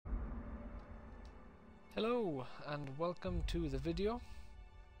Hello and welcome to the video.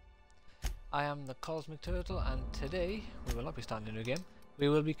 I am the Cosmic Turtle and today we will not be starting a new game. We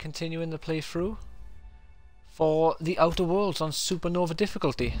will be continuing the playthrough for the Outer Worlds on Supernova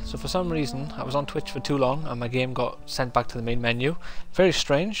difficulty. So for some reason I was on Twitch for too long and my game got sent back to the main menu. Very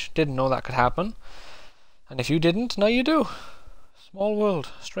strange, didn't know that could happen. And if you didn't, now you do. Small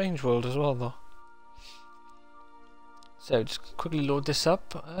world, strange world as well though. So just quickly load this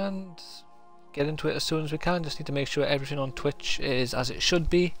up and get into it as soon as we can. Just need to make sure everything on Twitch is as it should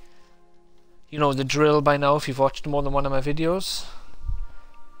be. You know the drill by now if you've watched more than one of my videos.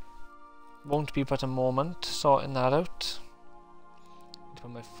 Won't be but a moment sorting that out. Need to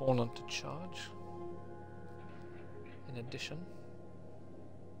put my phone on to charge. In addition.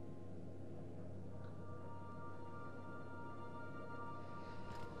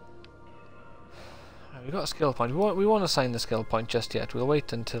 Right, we got a skill point. We won't assign the skill point just yet. We'll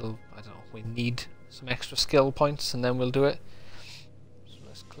wait until, I don't know, we need some extra skill points and then we'll do it. So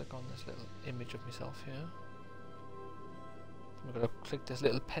let's click on this little image of myself here. We're going to click this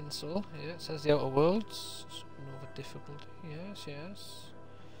little pencil here. It says the Outer Worlds. Supernova difficulty. Yes, yes.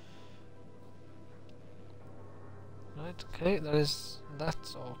 Right, okay,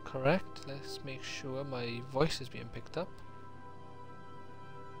 that's all correct. Let's make sure my voice is being picked up.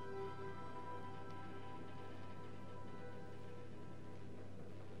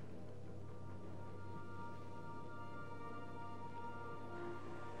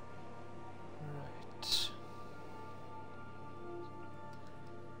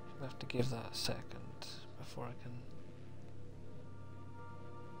 I have to give that a second before I can.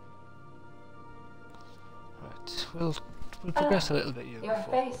 Right, we'll progress a little bit here. Your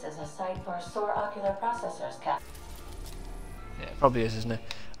face is a site for sore ocular processors, Cap. Yeah, it probably is, isn't it?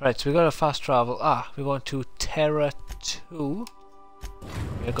 Right, so we got a fast travel. We're going to Terra 2.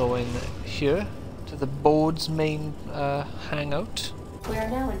 We're going here to the board's main hangout. We are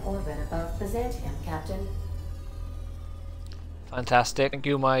now in orbit above Byzantium, Captain. Fantastic. Thank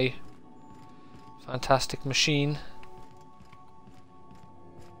you, my fantastic machine.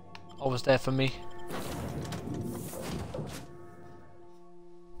 Always there for me.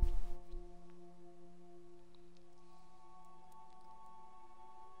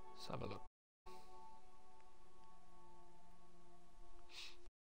 Let's have a look.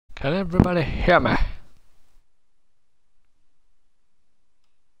 Can everybody hear me?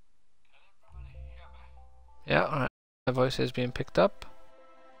 Yeah, alright. My voice is being picked up.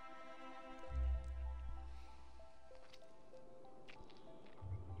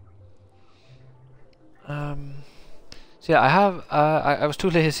 So yeah, I was too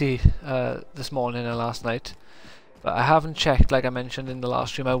lazy this morning and last night, but I haven't checked, like I mentioned in the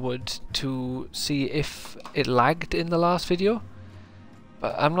last stream I would, to see if it lagged in the last video.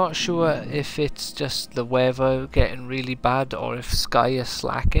 But I'm not sure if it's just the weather getting really bad or if Sky is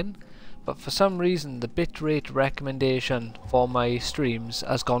slacking. But for some reason the bitrate recommendation for my streams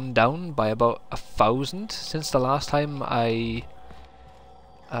has gone down by about 1,000 since the last time I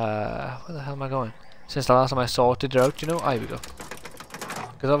where the hell am I going? Since the last time I sorted it out, you know? Here we go.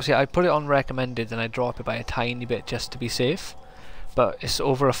 Because obviously I put it on recommended and I drop it by a tiny bit just to be safe. But it's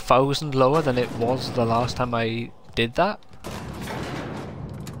over 1,000 lower than it was the last time I did that.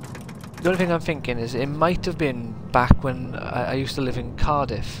 The only thing I'm thinking is it might have been back when I used to live in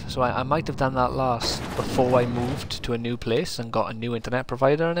Cardiff, so I might have done that last before I moved to a new place and got a new internet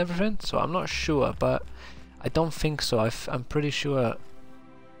provider and everything, so I'm not sure, but I don't think so. I'm pretty sure.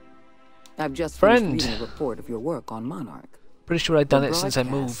 I've just finished reading a report of your work on Monarch. Pretty sure I've done it since I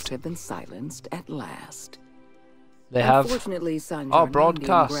moved. Have been silenced at last. They have. Unfortunately, Oh,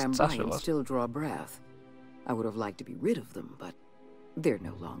 broadcasts. That's what it was. Still draw breath. I would have liked to be rid of them, but they're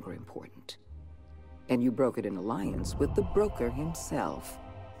no longer important. And you brokered an alliance with the broker himself.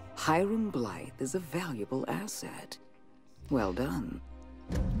 Hiram Blythe is a valuable asset. Well done.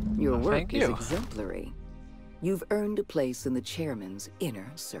 Your work is exemplary. You've earned a place in the chairman's inner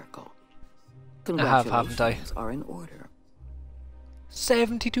circle. Congratulations, haven't I? Are in order.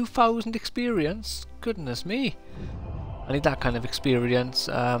 72,000 experience? Goodness me. I need that kind of experience.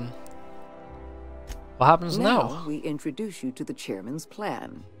 What happens now? We introduce you to the chairman's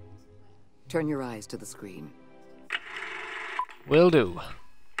plan. Turn your eyes to the screen. Will do.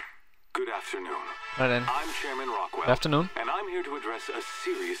 Good afternoon. Right then. I'm Chairman Rockwell. Good afternoon. And I'm here to address a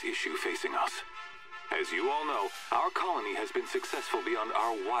serious issue facing us. As you all know, our colony has been successful beyond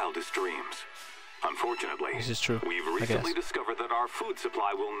our wildest dreams. Unfortunately, this is true, we've recently discovered that our food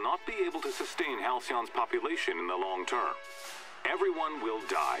supply will not be able to sustain Halcyon's population in the long term. Everyone will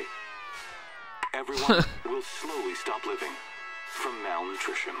die. Everyone will slowly stop living from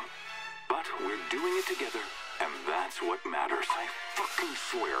malnutrition. But we're doing it together, and that's what matters. I fucking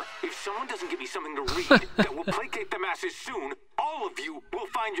swear, if someone doesn't give me something to read that will placate the masses soon, all of you will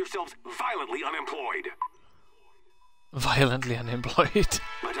find yourselves violently unemployed. Violently unemployed.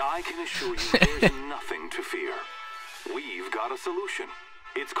 But I can assure you there's nothing to fear. We've got a solution.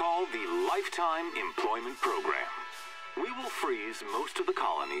 It's called the Lifetime Employment Program. We will freeze most of the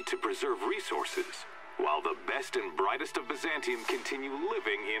colony to preserve resources, while the best and brightest of Byzantium continue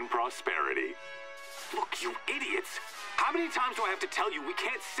living in prosperity. Look, you idiots! How many times do I have to tell you we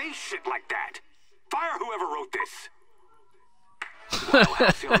can't say shit like that? Fire whoever wrote this! While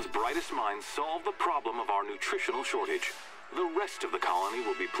Halcyon's brightest minds solve the problem of our nutritional shortage, the rest of the colony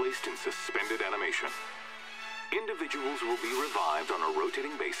will be placed in suspended animation. Individuals will be revived on a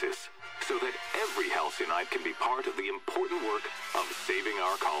rotating basis, so that every Halcyonite can be part of the important work of saving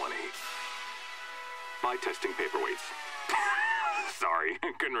our colony. By testing paperweights. Sorry,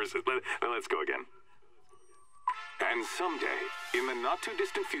 couldn't resist. Let's go again. And someday, in the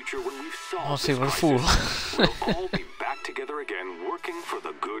not-too-distant future when we've solved this crisis, we'll all be back together again working for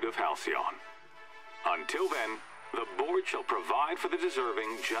the good of Halcyon. Until then, the board shall provide for the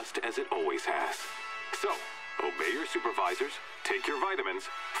deserving just as it always has. So, obey your supervisors, take your vitamins,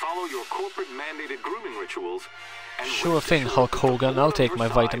 follow your corporate-mandated grooming rituals, and sure thing, Hulk Hogan, I'll take my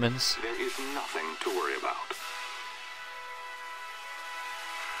vitamins. There is nothing to worry about.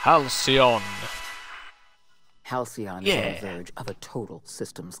 Halcyon. Halcyon is on the verge of a total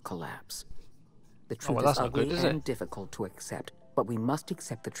systems collapse. The truth is ugly and difficult to accept, but we must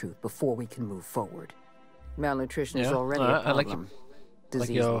accept the truth before we can move forward. Malnutrition is already a problem.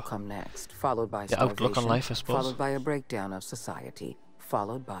 Disease will come next, followed by starvation, outlook on life, I suppose. Followed by a breakdown of society,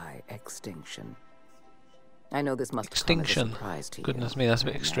 followed by extinction. I know this must come as a surprise to you. Goodness me, that's a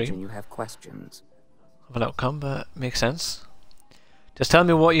bit extreme. You have questions of an outcome, but makes sense. Just tell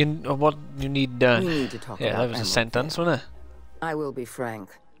me what you need done. We need to talk that was a sentence, wasn't it? I will be frank.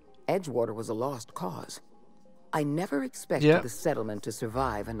 Edgewater was a lost cause. I never expected the settlement to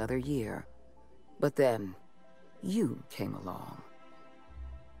survive another year. But then, you came along.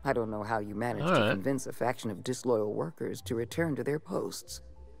 I don't know how you managed to convince a faction of disloyal workers to return to their posts.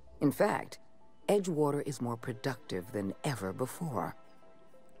 In fact, Edgewater is more productive than ever before.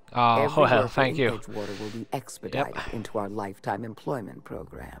 Oh, well, thank you. Edgewater will be expedited into our lifetime employment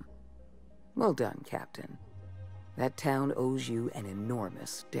program. Well done, Captain. That town owes you an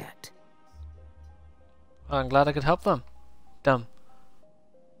enormous debt. I'm glad I could help them. Dumb.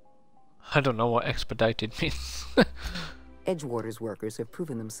 I don't know what expedited means. Edgewater's workers have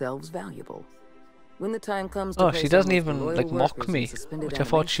proven themselves valuable. When the time comes to she doesn't even like mock me, which I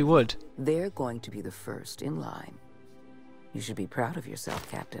thought she would. They're going to be the first in line. You should be proud of yourself,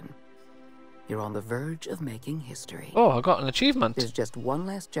 Captain. You're on the verge of making history. Oh, I got an achievement. There's just one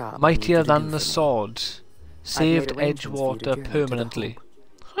last job. Mightier than the sword. Saved Edgewater permanently.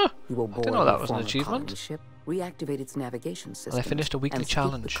 Huh. I didn't know that was an achievement. Ship, reactivate its navigation system, and I finished a weekly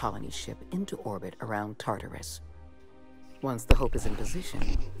challenge. The colony ship into orbit around Tartarus. Once the Hope is in position,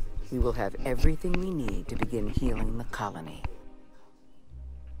 we will have everything we need to begin healing the colony.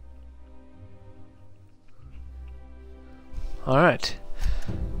 Alright.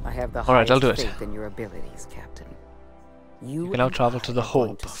 I have the highest faith in your abilities, Captain. You can now travel to the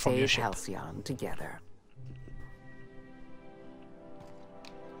Hope from your ship. Halcyon together.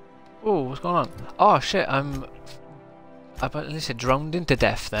 Oh, what's going on? Oh shit, I've at least drowned into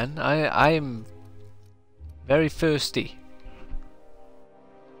death then. I'm very thirsty.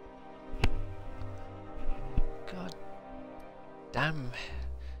 God damn.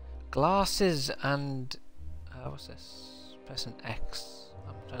 Glasses and what's this? Press an X.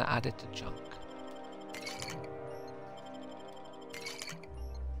 I'm trying to add it to junk.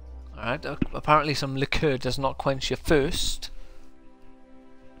 Alright, apparently some liqueur does not quench your thirst.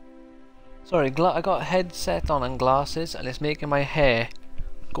 Sorry, I got a headset on and glasses, and it's making my hair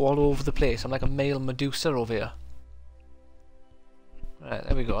go all over the place. I'm like a male Medusa over here. Right,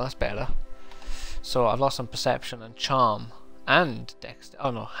 there we go, that's better. So I've lost some perception and charm. And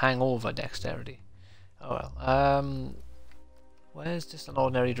hangover dexterity. Oh well. Where's just an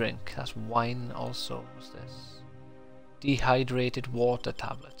ordinary drink? That's wine also. What's this? Dehydrated water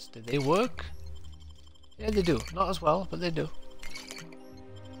tablets. Did they work? Yeah, they do. Not as well, but they do.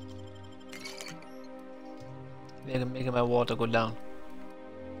 They're making my water go down.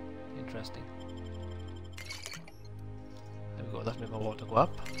 Interesting. There we go, that's making my water go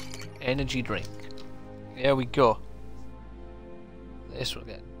up. Energy drink. There we go. This will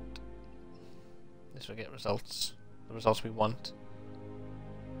get results. The results we want.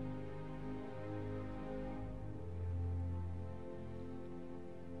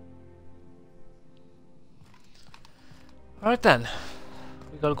 Alright then.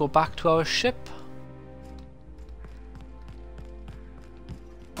 We gotta go back to our ship.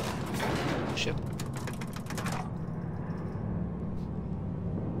 Ship.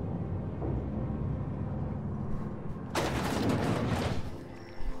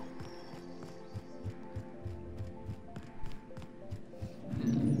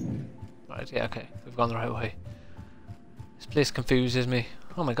 Right, yeah, okay. We've gone the right way. This place confuses me.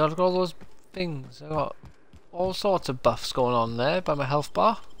 Oh my god, look at all those things. I've got all sorts of buffs going on there by my health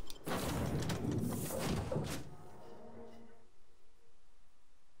bar.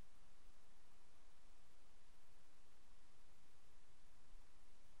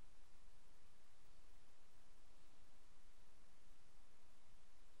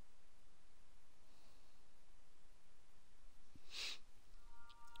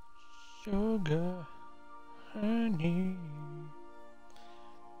 Sugar, honey.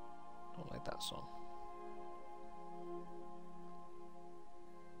 Don't like that song.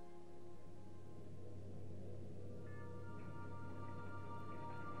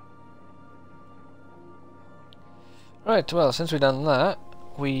 Right, well, since we've done that,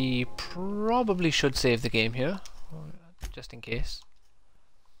 we probably should save the game here, just in case.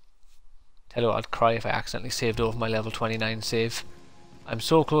 Tell you what, I'd cry if I accidentally saved over my level 29 save. I'm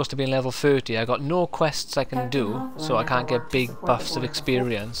so close to being level 30, I got no quests I can do, so I can't get big buffs of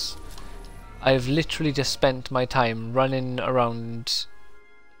experience. I've literally just spent my time running around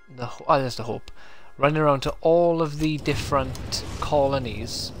the... oh, there's the hope. Running around to all of the different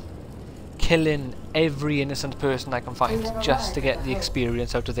colonies, killing every innocent person I can find just to get the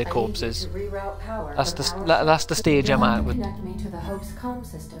experience out of their corpses. That's the stage I'm at with... Connect me to the Hope's comm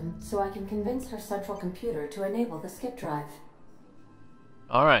system so I can convince her central computer to enable the skip drive.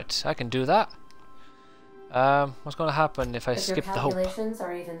 Alright, I can do that. What's going to happen if I skip the Hope? If your calculations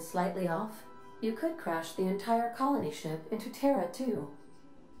are even slightly off, you could crash the entire colony ship into Terra too.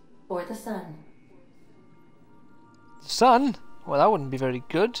 Or the Sun. Sun? Well, that wouldn't be very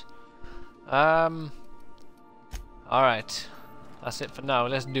good. Alright. That's it for now.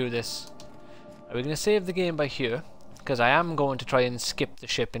 Let's do this. Are we going to save the game by here? Because I am going to try and skip the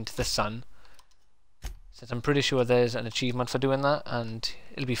ship into the Sun. Since I'm pretty sure there's an achievement for doing that, and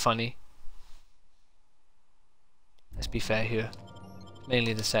it'll be funny. Let's be fair here.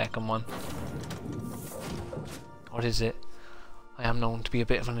 Mainly the second one. What is it? I am known to be a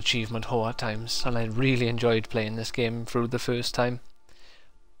bit of an achievement whore at times, and I really enjoyed playing this game through the first time.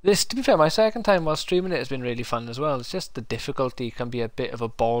 This, to be fair, my second time while streaming it has been really fun as well. It's just the difficulty can be a bit of a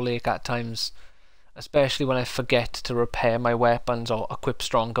ball ache at times, especially when I forget to repair my weapons or equip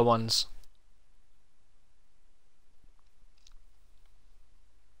stronger ones.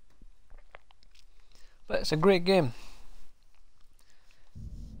 But it's a great game.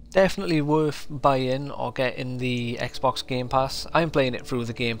 Definitely worth buying or getting the Xbox Game Pass. I'm playing it through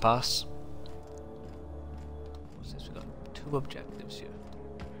the Game Pass. What's this? We've got 2 objectives here.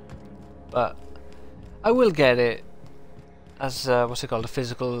 But I will get it as what's it called, a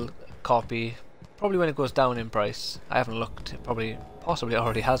physical copy. Probably when it goes down in price. I haven't looked. It possibly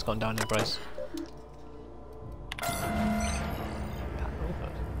already has gone down in price.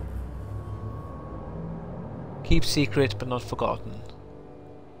 Keep secret but not forgotten.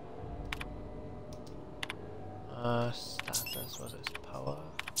 Status, what is this? Power.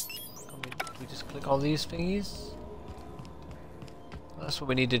 Can we just click all these thingies? Well, that's what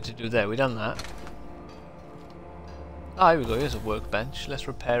we needed to do there. We done that. Ah, here we go. Here's a workbench. Let's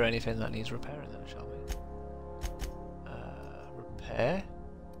repair anything that needs repairing then, shall we? Repair.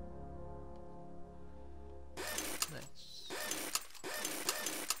 Let's...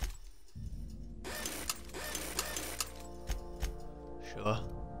 Sure.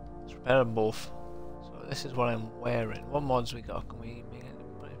 Let's repair them both. So this is what I'm wearing. What mods we got? Can we make it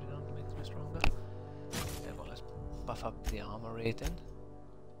to make them stronger? Yeah, well, let's buff up the armor rating.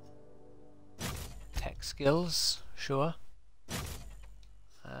 Tech skills, sure.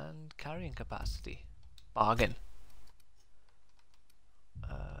 And carrying capacity. Bargain.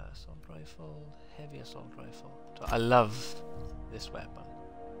 Assault rifle, heavy assault rifle. So I love this weapon.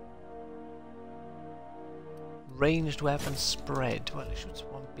 Ranged weapon spread. Well, it shoots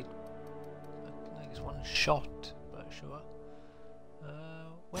one big, I guess one shot, but sure.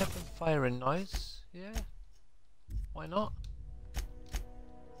 Weapon firing noise. Yeah. Why not?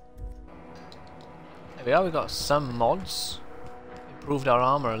 There we are. We got some mods. Improved our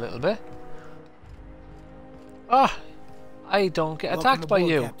armor a little bit. Ah, I don't get attacked by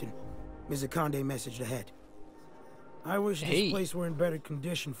you. Captain. Mr. Conde messaged ahead. I wish this place were in better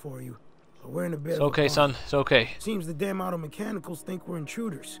condition for you, but we're in a bit. It's okay, son. It's okay. Seems the damn auto mechanicals think we're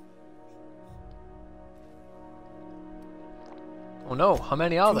intruders. Oh no, how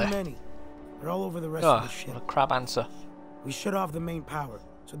many are there? Too many. They're all over the rest of the ship. What a crap answer. We shut off the main power,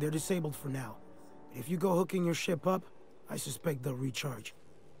 so they're disabled for now. If you go hooking your ship up, I suspect they'll recharge.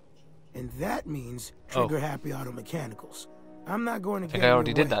 And that means trigger-happy auto mechanicals. I'm not going to get in I already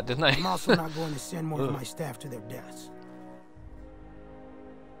your did way. that, didn't I? I'm also not going to send more of my staff to their deaths.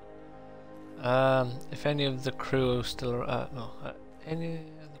 If any of the crew still any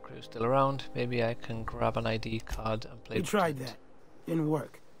of the crew still around, maybe I can grab an ID card and play. We tried that. Didn't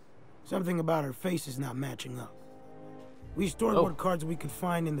work. Something about our faces not matching up. We stored what cards we could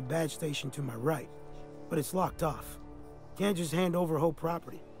find in the badge station to my right, but it's locked off. Can't just hand over whole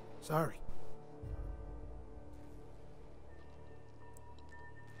property. Sorry.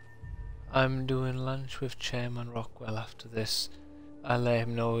 I'm doing lunch with Chairman Rockwell after this. I'll let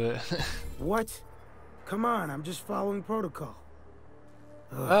him know. What? Come on, I'm just following protocol.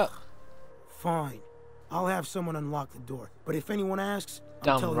 Fine. I'll have someone unlock the door. But if anyone asks,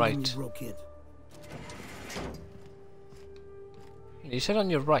 I'm telling them you broke in. You said on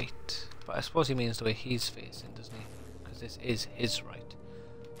your right, but I suppose he means the way he's facing, doesn't he? Because this is his right.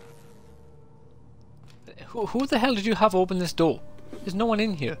 Who the hell did you have open this door? There's no one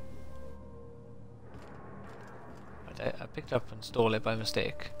in here. I picked up and stole it by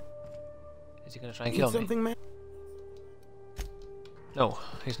mistake. Is he going to try and kill me? No,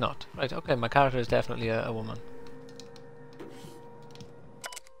 he's not. Right, okay, my character is definitely a woman.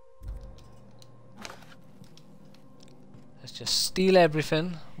 Let's just steal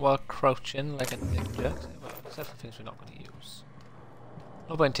everything while crouching like a ninja. Well, except for things we're not going to use.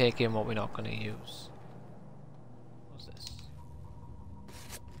 No point taking what we're not going to use. What's this?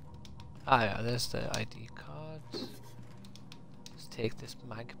 Ah yeah, there's the ID card. Let's take this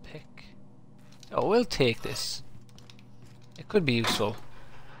mag pick. Oh, we'll take this. It could be useful.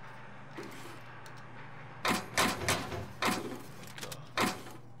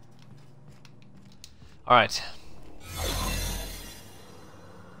 Alright.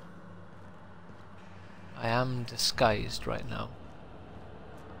 I am disguised right now.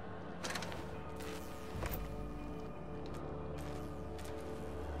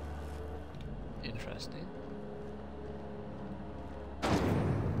 Interesting.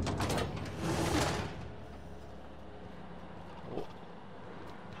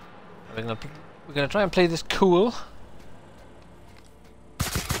 We're gonna try and play this cool.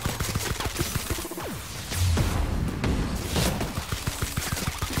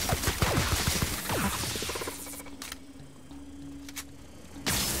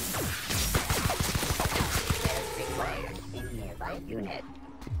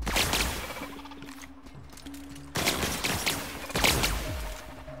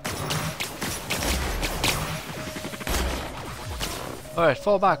 Alright,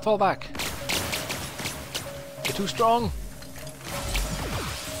 fall back, fall back. You're too strong.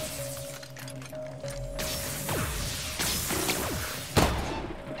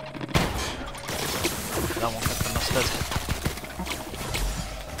 That won't get the mustard.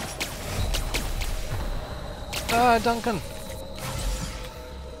 Ah, Duncan.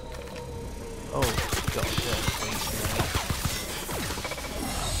 Oh, God,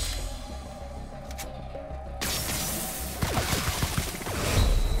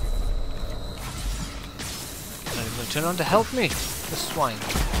 turn on to help me, the swine.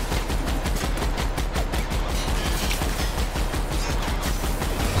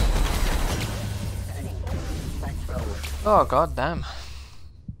 Oh, god damn.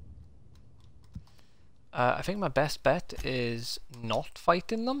 I think my best bet is not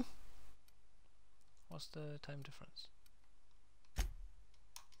fighting them. What's the time difference?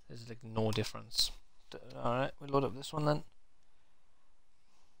 There's like no difference. Alright, we'll load up this one then.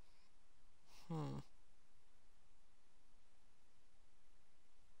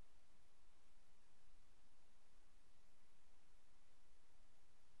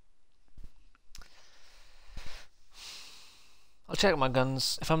 I'll check my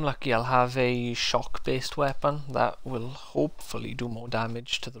guns. If I'm lucky, I'll have a shock-based weapon that will hopefully do more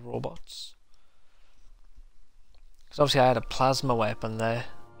damage to the robots. Because obviously I had a plasma weapon there.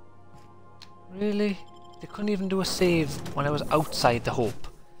 Really? They couldn't even do a save when I was outside the Hope.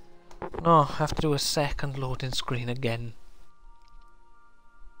 No, I have to do a second loading screen again.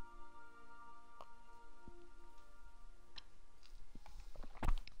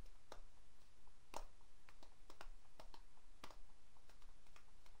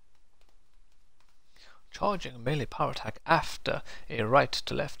 Charging a melee power attack after a right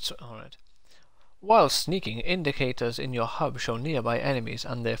to left. Alright. While sneaking, indicators in your hub show nearby enemies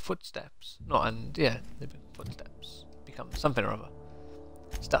and their footsteps. No, and yeah, their footsteps become something or other.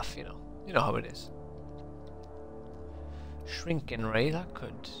 Stuff, you know. You know how it is. Shrinking ray, that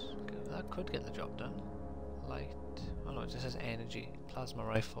could get the job done. Light. Oh no, it just says energy. Plasma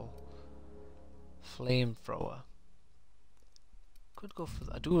rifle. Flamethrower. Could go for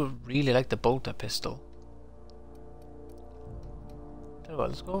that. I do really like the bolter pistol. Tell you what,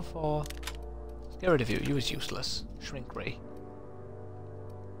 let's go for. Let's get rid of you. You was useless. Shrink ray.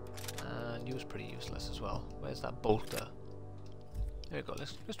 And you was pretty useless as well. Where's that bolter? There we go.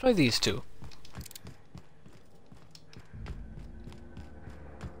 Let's try these two.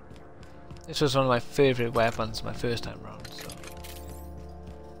 This was one of my favourite weapons my first time round, so.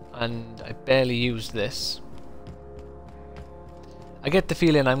 And I barely used this. I get the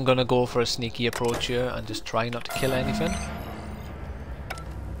feeling I'm gonna go for a sneaky approach here and just try not to kill anything.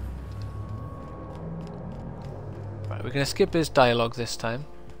 Right, we're gonna skip his dialogue this time.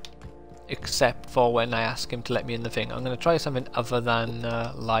 Except for when I ask him to let me in the thing. I'm gonna try something other than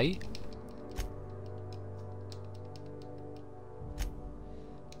lie.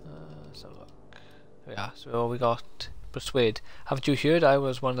 Yeah, so we got persuade. Haven't you heard? I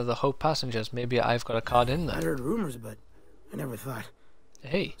was one of the Hope passengers. Maybe I've got a card in there. I heard rumors, but I never thought.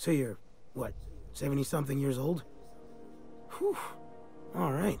 Hey. So you're, what, 70-something years old? Whew.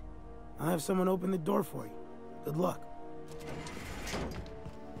 All right. I'll have someone open the door for you. Good luck.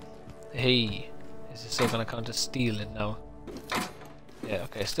 Hey. Is it still going to count as stealing now? Yeah,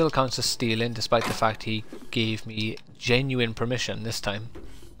 okay. Still counts as stealing, despite the fact he gave me genuine permission this time.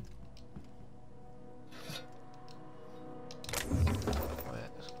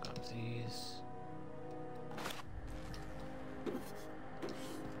 Let's grab these.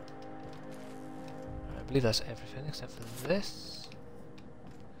 I believe that's everything except for this.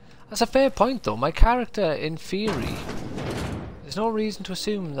 That's a fair point though. My character, in theory, there's no reason to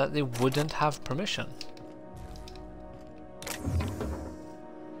assume that they wouldn't have permission.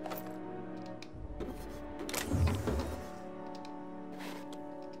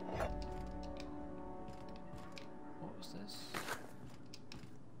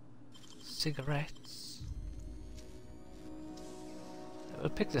 Cigarettes. We'll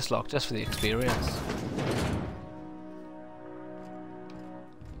pick this lock just for the experience.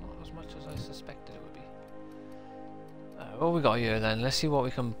 Not as much as I suspected it would be. What we got here then? Let's see what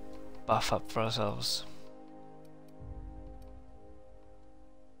we can buff up for ourselves.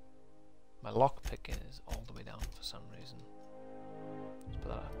 My lock picking is all the way down for some reason. Let's put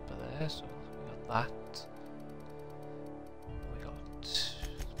that up there, so we got that. We got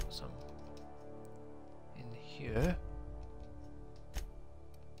some in here.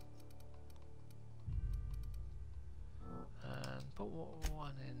 And put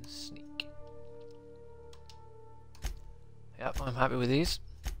one in sneak. Yep, I'm happy with these.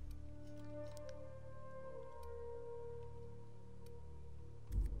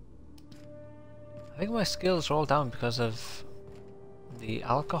 I think my skills are all down because of the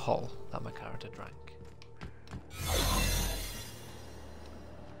alcohol that my character drank.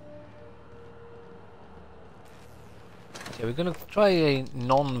 Okay, we're going to try a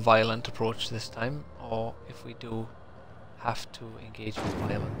non-violent approach this time, or if we do have to engage with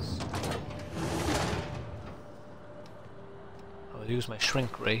violence, I will use my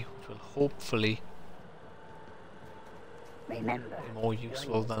shrink ray, which will hopefully be more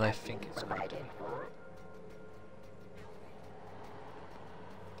useful than I think it's going to be.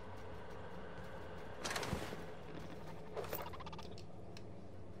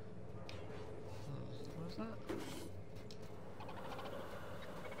 What was that?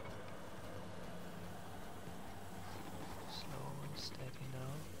 Slow and steady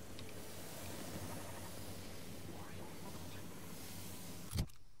now.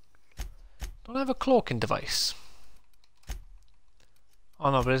 Don't I have a cloaking device? Oh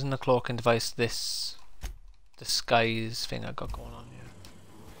no, there isn't a cloaking device, this disguise thing I got going on here.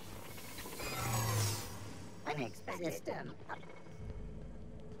 Unexpected system.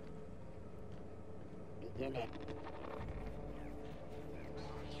 Beginning.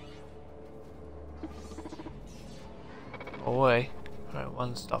 Go away. Right,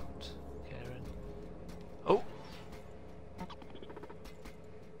 one stopped. Karen. Oh!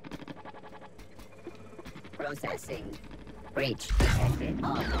 Processing. Breach detected.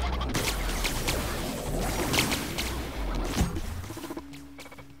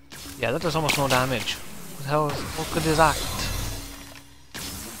 Yeah, that does almost no damage. What the hell is, what could this act?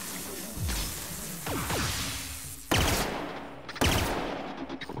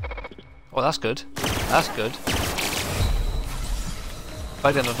 Oh, that's good. That's good. If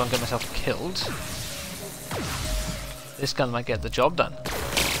I don't get myself killed, this gun might get the job done.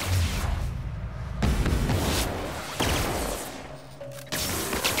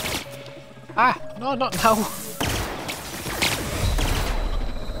 Ah! No, not now!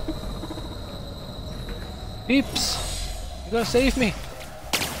 Peeps! You gotta save me!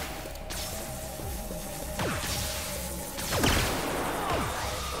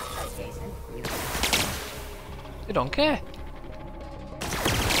 They don't care.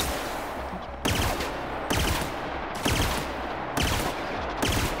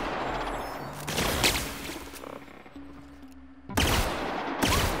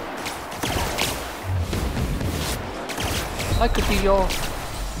 I could be your...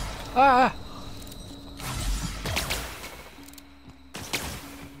 Ah!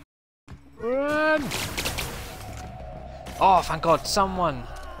 Run! Oh, thank God, someone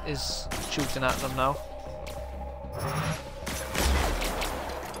is shooting at them now.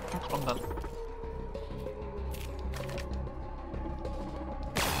 Wrong gun.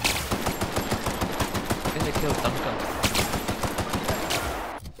 I think they killed Duncan.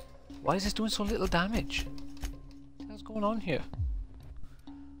 Why is this doing so little damage? What's going on here?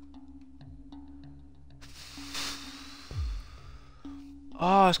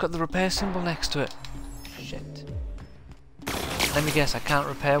 Oh, it's got the repair symbol next to it. Shit. Let me guess, I can't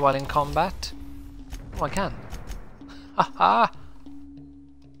repair while in combat? Oh, I can. Haha!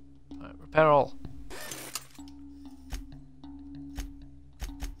 Right, repair all.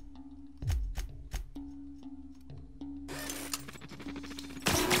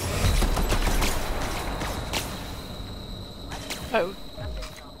 Oh.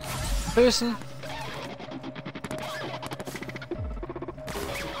 Person.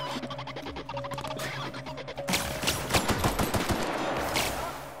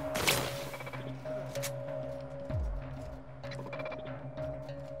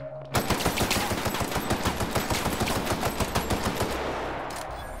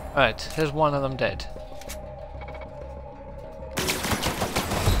 Right, here's one of them dead.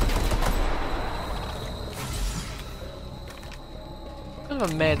 What kind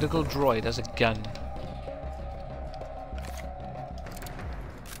of a medical droid has a gun?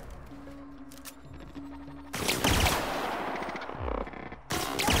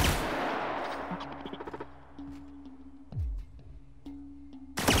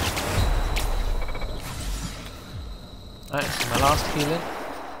 Right, this is my last healing.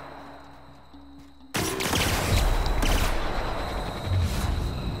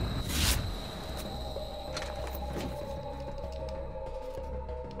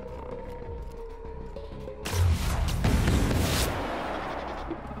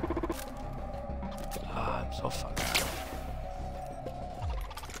 So fucked.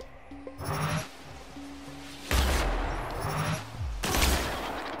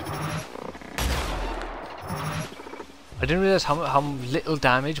 I didn't realize how little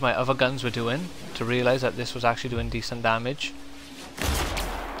damage my other guns were doing to realize that this was actually doing decent damage.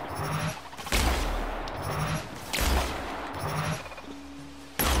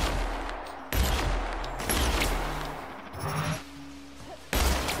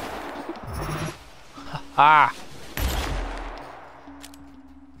 Ah!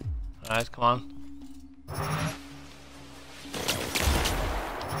 Alright, come on.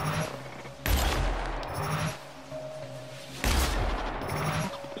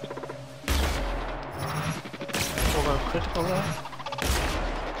 Over critical there.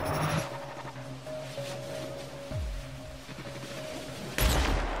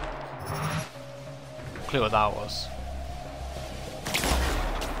 Clue what that was.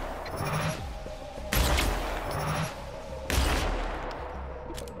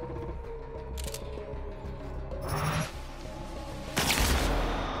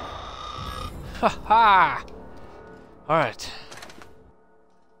 Ha! Alright.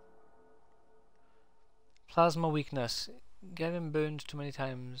 Plasma weakness. Getting burned too many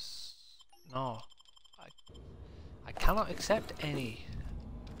times. No. I cannot accept any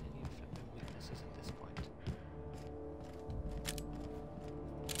weaknesses at this point.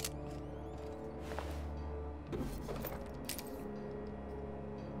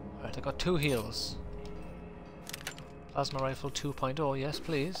 Alright, I got 2 heals. Plasma rifle 2.0, yes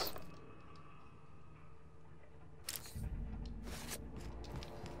please.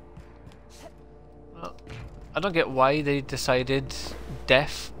 I don't get why they decided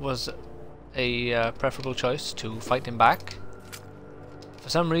death was a preferable choice to fighting back. For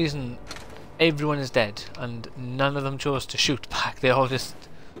some reason, everyone is dead, and none of them chose to shoot back. They all just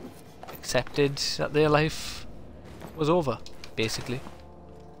accepted that their life was over, basically.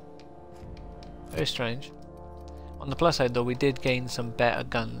 Very strange. On the plus side, though, we did gain some better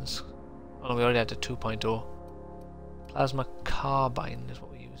guns. Well, we already had a 2.0. Plasma carbine is what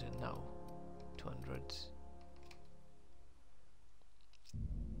we're using now. 200s.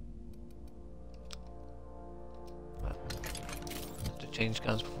 Change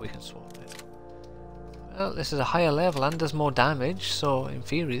guns before we can swap it. Well, this is a higher level and does more damage, so in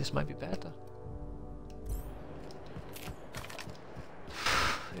theory this might be better.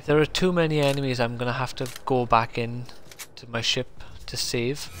 If there are too many enemies, I'm gonna have to go back in to my ship to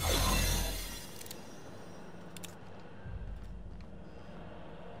save.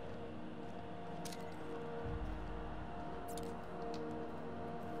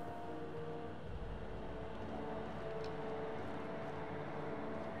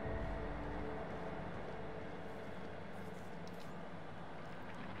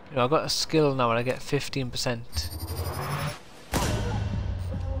 You know, I've got a skill now and I get 15%.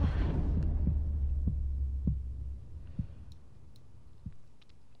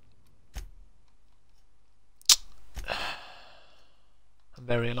 I'm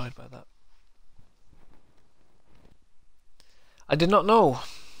very annoyed by that. I did not know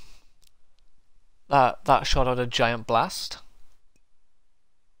that that shot out a giant blast.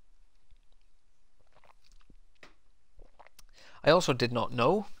 I also did not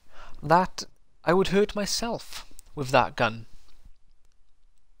know that I would hurt myself with that gun.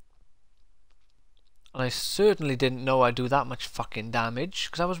 And I certainly didn't know I'd do that much fucking damage,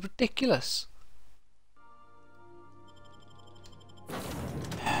 because that was ridiculous.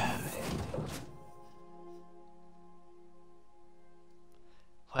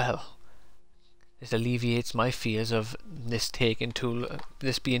 Well, this alleviates my fears of this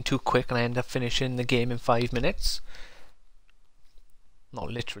being too quick and I end up finishing the game in 5 minutes. Not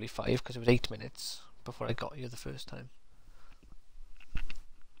literally 5, because it was 8 minutes before I got here the first time.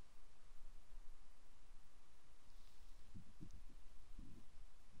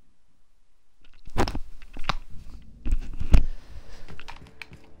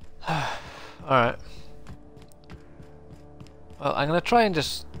 Alright. Well, I'm going to try and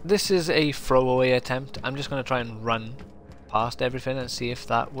just... This is a throwaway attempt. I'm just going to try and run past everything and see if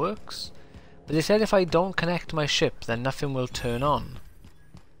that works. But they said if I don't connect my ship, then nothing will turn on.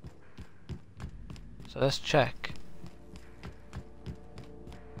 So let's check.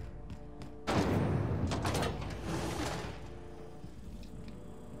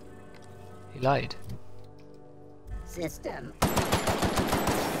 He lied. System.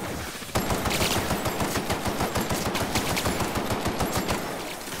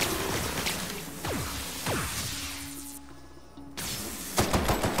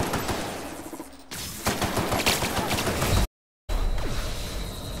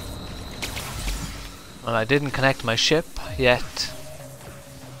 Well, I didn't connect my ship, yet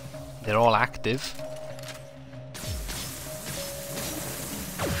they're all active.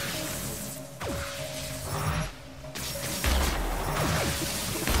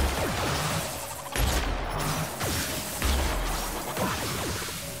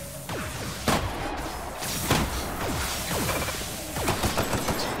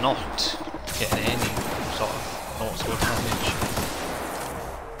 It's not getting any sort of noticeable damage.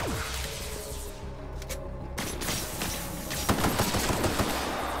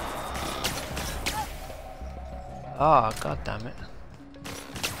 Ah, god damn it.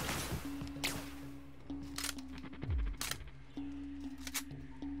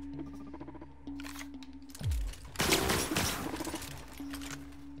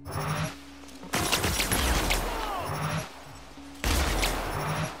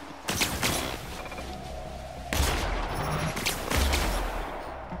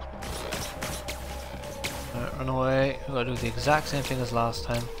 Alright, run away. We've got to do the exact same thing as last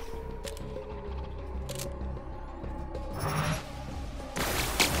time.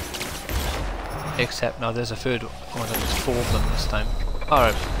 Except now there's a third one. Oh my god, there's 4 of them this time.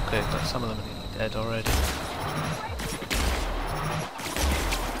 Alright, okay, but some of them are nearly dead already.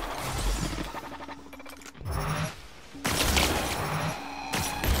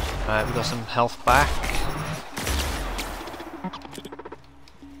 Alright, we got some health back.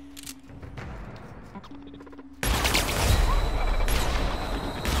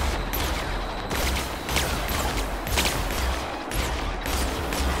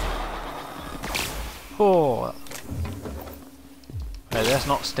 Oh, right, let's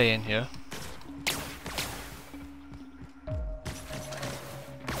not stay in here.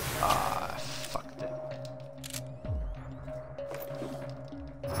 Ah, fucked it.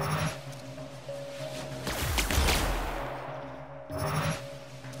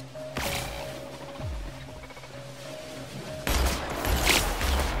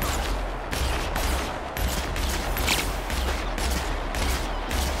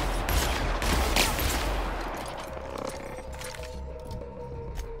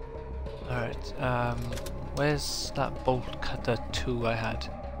 Where's that bolt cutter 2 I had?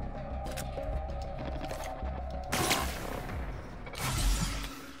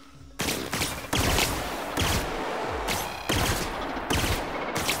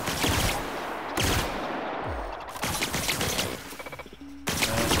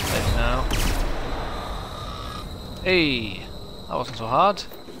 Hey, that wasn't so hard.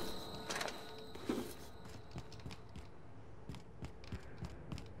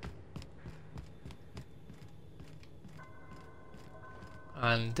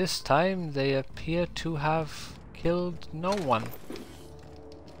 And this time they appear to have killed no one.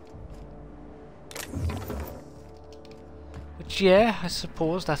 Which, yeah, I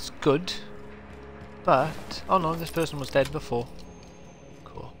suppose that's good. But, oh no, this person was dead before.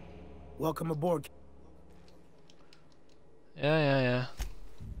 Cool. Welcome aboard. Yeah.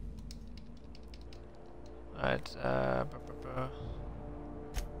 Alright,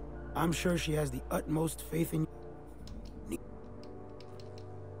 I'm sure she has the utmost faith in you.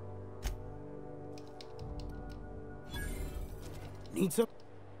 Need some?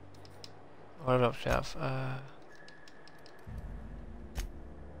 what up, Chef?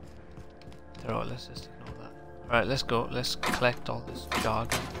 Alright, let's just ignore that. Alright, let's go. Let's collect all this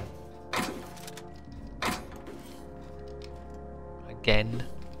jargon. Again.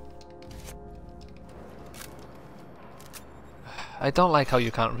 I don't like how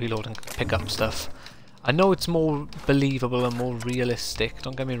you can't reload and pick up stuff. I know it's more believable and more realistic,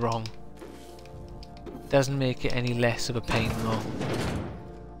 don't get me wrong. Doesn't make it any less of a pain though.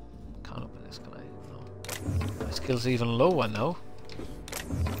 Can't open this, can I? No. My skill's even lower now.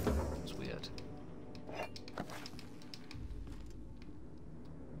 It's weird.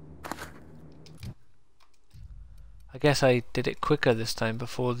 I guess I did it quicker this time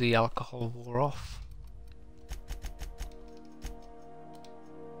before the alcohol wore off.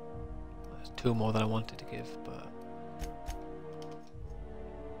 There's two more that I wanted to give, but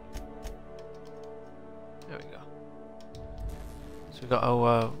there we go. So we got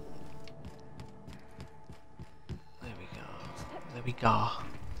our there we go.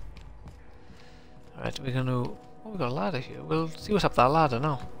 Alright, we're gonna we got a ladder here. We'll see what's up that ladder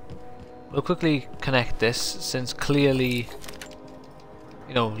now. We'll quickly connect this, since clearly,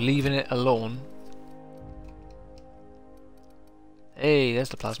 you know, leaving it alone. Hey, there's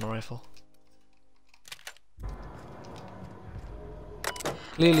the plasma rifle.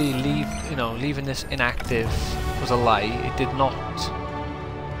 Clearly, leaving this inactive was a lie. It did not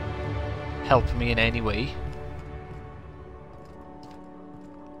help me in any way.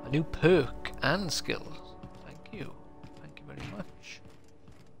 A new perk and skills. Thank you. Thank you very much.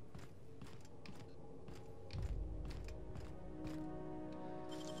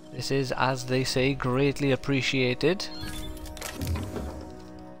 This is, as they say, greatly appreciated.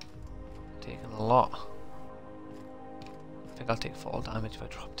 Taking a lot. I think I'll take fall damage if I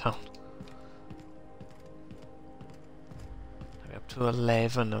drop down. We're up to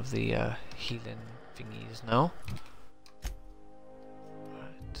 11 of the healing thingies now.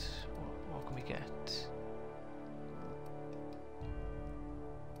 Right, what can we get?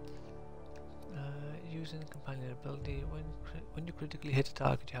 Using companion ability, when you critically hit a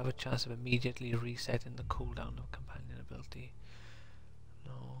target, you have a chance of immediately resetting the cooldown of companion ability.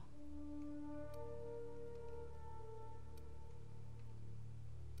 No.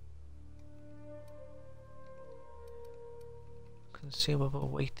 Consumable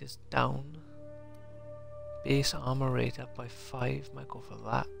weight is down. Base armor rate up by 5. Might go for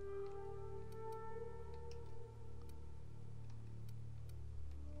that.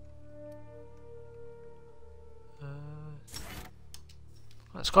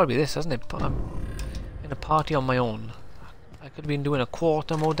 It's got to be this, hasn't it? But I'm in a party on my own. I could have been doing a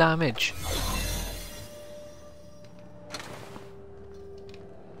quarter more damage.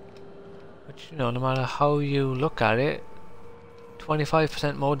 Which, you know, no matter how you look at it,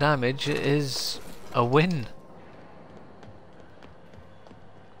 25% more damage is a win.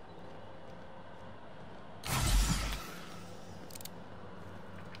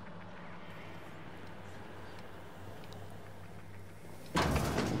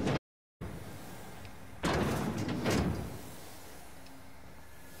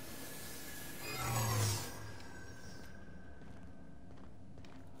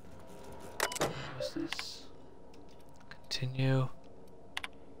 This. Continue.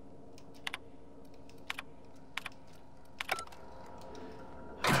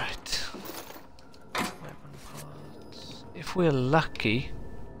 Alright. Weapon parts. If we're lucky.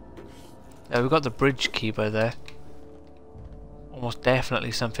 We've got the bridge key by there. Almost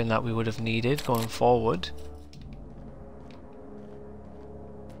definitely something that we would have needed going forward.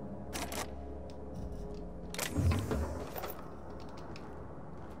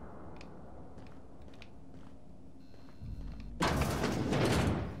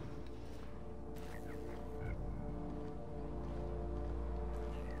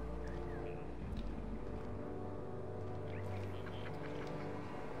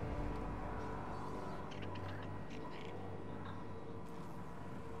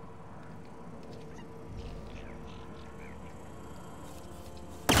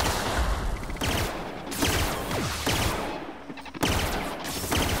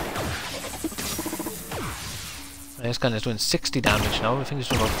 This gun is doing 60 damage now. I think it's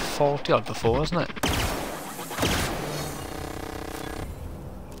doing about 40 odd before, isn't it?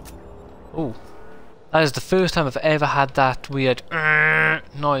 Oh. That is the first time I've ever had that weird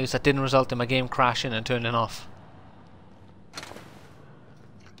noise that didn't result in my game crashing and turning off.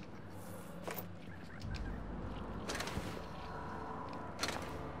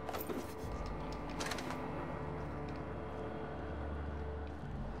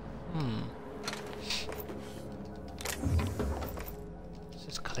 Let's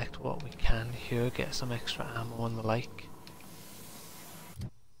just collect what we can here, get some extra ammo and the like.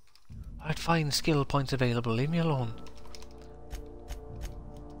 I'd find skill points available, leave me alone.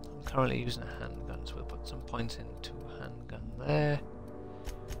 I'm currently using a handgun, so we'll put some points into handgun there.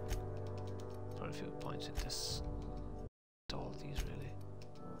 Put a few points into all these really.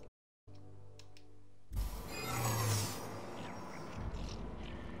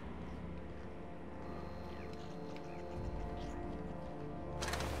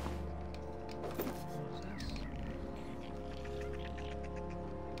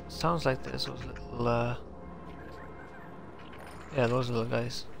 Sounds like there's those little, yeah, those little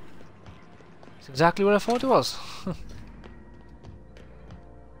guys. It's exactly what I thought it was.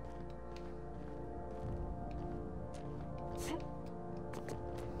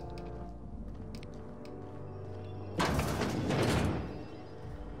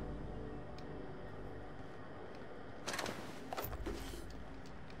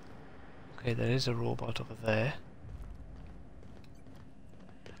 Okay, there is a robot over there.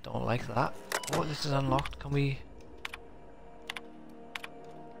 Don't like that. Oh, this is unlocked. Can we...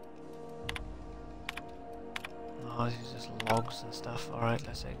 Oh, these are just logs and stuff. Alright,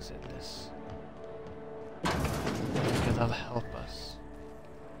 let's exit this. Okay, that'll help us.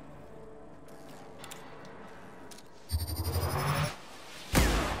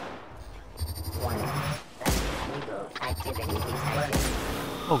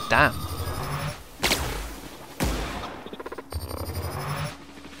 Oh, damn.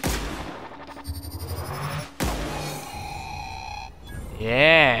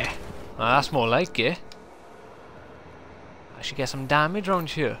 Yeah, well, that's more like it. I should get some damage around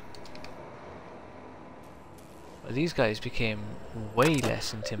here. Well, these guys became way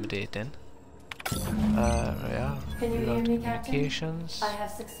less intimidating. Yeah. Can you hear me, Communications. Captain? I have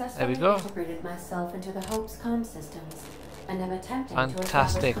successfully integrated myself into the Hope's comm systems, and am attempting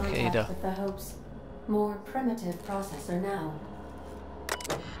Fantastic, to establish Ada. contact with the Hope's more primitive processor now.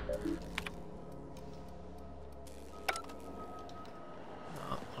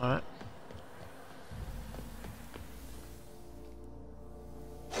 Alright.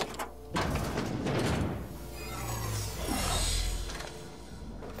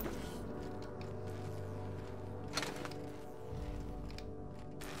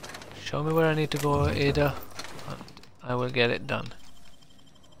 Show me where I need to go, Ada, and I will get it done.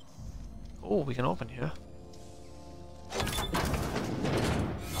 Oh, we can open here.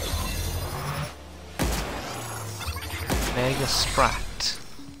 Mega Sprat.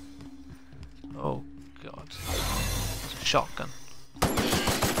 Oh god. It's a shotgun.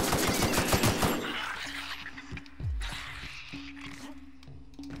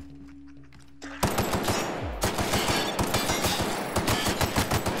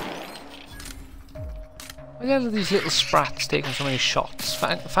 Why are these little sprats taking so many shots?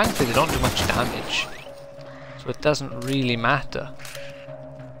 Thankfully they don't do much damage, so it doesn't really matter.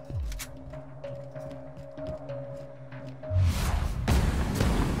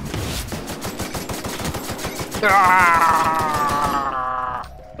 Ah!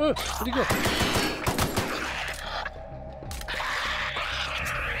 Oh, where'd he go?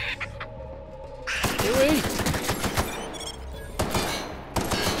 Get away!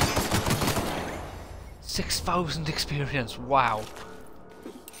 6,000 experience, wow.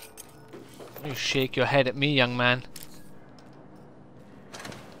 You shake your head at me, young man.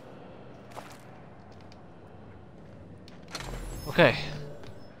 Okay.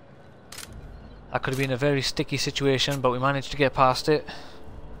 That could have been a very sticky situation, but we managed to get past it.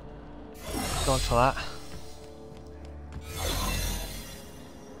 Going for that.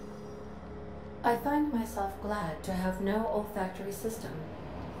 I find myself glad to have no olfactory system.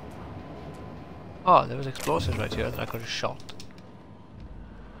 Oh, there was explosives right here that I could have shot.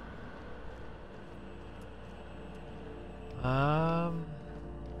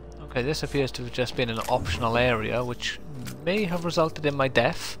 Okay, this appears to have just been an optional area, which may have resulted in my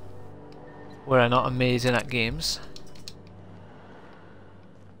death. Were I not amazing at games.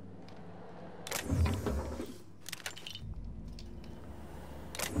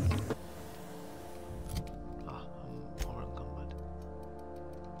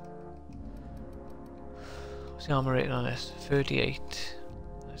 What's the armor rating on this? 38.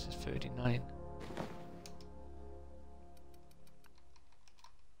 This is 39.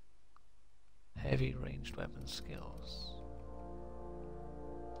 Heavy ranged weapon skills.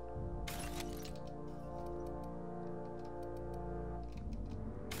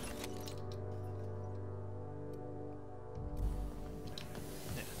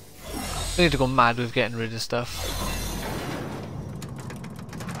 I need to go mad with getting rid of stuff.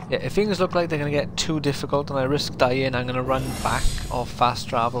 Yeah, if things look like they're going to get too difficult and I risk dying, I'm going to run back or fast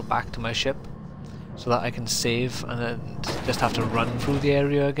travel back to my ship so that I can save and then just have to run through the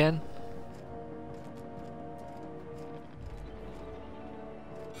area again.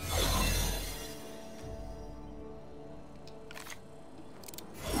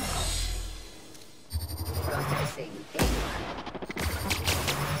 Processing data.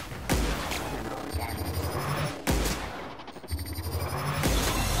 Terminal damage.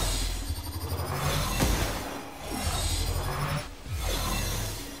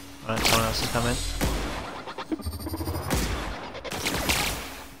 Alright, someone else is coming.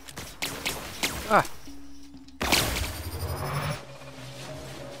 Ah!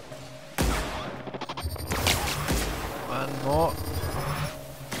 One more.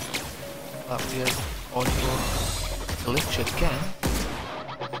 That weird audio glitch again.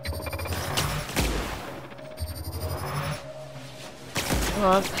 Come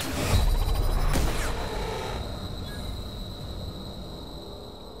on.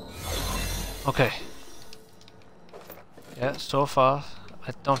 Okay. Yeah, so far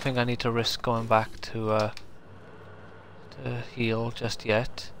I don't think I need to risk going back to heal just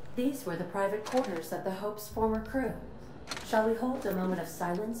yet. These were the private quarters of the Hope's former crew. Shall we hold a moment of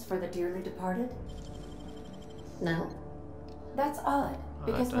silence for the dearly departed? No? That's odd,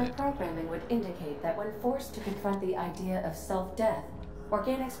 because my programming would indicate that when forced to confront the idea of self-death,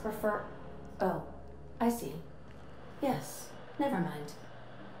 organics prefer... Oh, I see. Yes, never mind.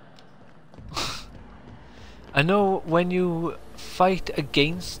 I know when you fight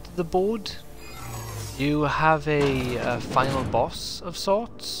against the board, you have a final boss of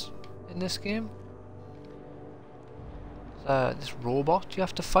sorts in this game. This robot you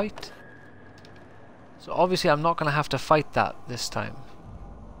have to fight. So obviously I'm not going to have to fight that this time.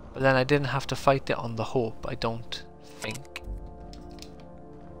 But then I didn't have to fight it on the Hope, I don't think.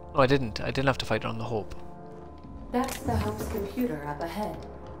 No, I didn't. I didn't have to fight it on the Hope. That's the Hope's computer up ahead.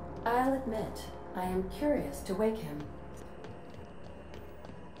 I'll admit, I am curious to wake him.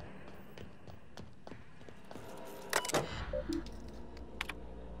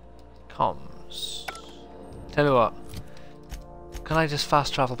 Comms. Tell you what. Can I just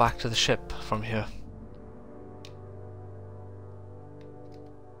fast travel back to the ship from here?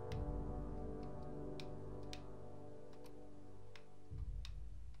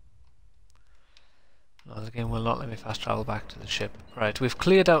 No, the game will not let me fast travel back to the ship. Right, we've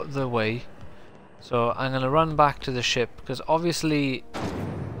cleared out the way. So I'm going to run back to the ship, because obviously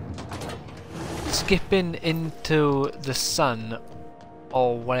skipping into the sun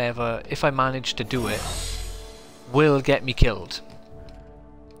or whatever, if I manage to do it, will get me killed.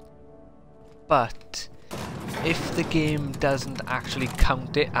 But if the game doesn't actually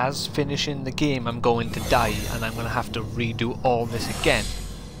count it as finishing the game, I'm going to die and I'm going to have to redo all this again.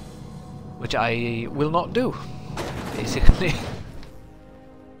 Which I will not do, basically.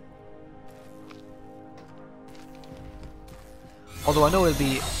 Although I know it'll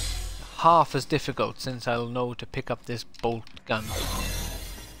be half as difficult since I'll know to pick up this bolt gun.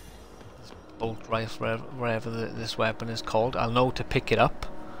 This bolt rifle, wherever this weapon is called. I'll know to pick it up.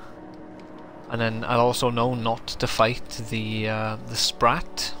 And then I'll also know not to fight the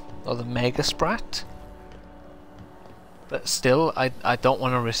Sprat, or the Mega Sprat. But still, I don't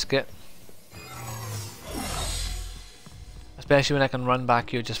want to risk it. Especially when I can run back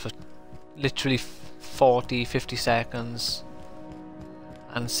here just for literally 40-50 seconds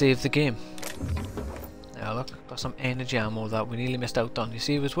and save the game. Now look, got some energy ammo that we nearly missed out on. You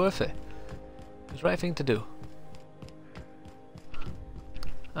see, it was worth it. It was the right thing to do.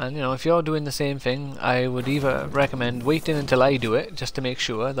 And you know, if you're doing the same thing, I would either recommend waiting until I do it, just to make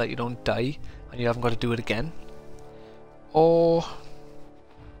sure that you don't die and you haven't got to do it again, or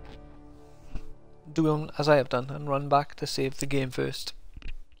do as I have done and run back to save the game first.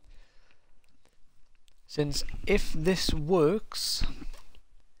 Since if this works,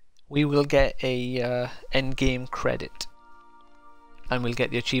 we will get a end game credit, and we'll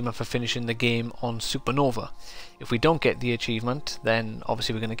get the achievement for finishing the game on Supernova. If we don't get the achievement, then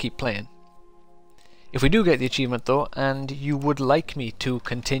obviously we're going to keep playing. If we do get the achievement though, and you would like me to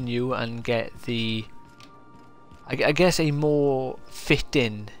continue and get the, I guess, a more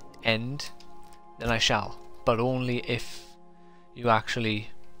fit-in end, then I shall. but only if you actually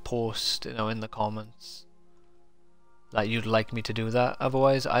post, you know, in the comments that you'd like me to do that.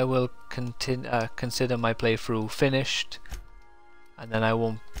 Otherwise, I will consider my playthrough finished, and then I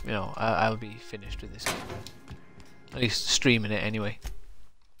won't, you know, I'll be finished with this game. At least streaming it anyway.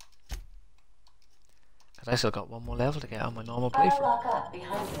 Because I still got one more level to get on my normal playthrough.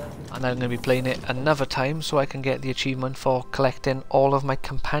 And I'm going to be playing it another time so I can get the achievement for collecting all of my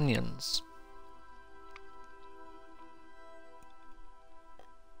companions.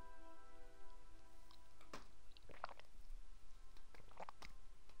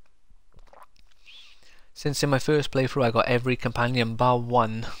 Since in my first playthrough I got every companion bar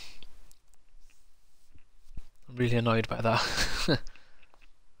one. I'm really annoyed by that.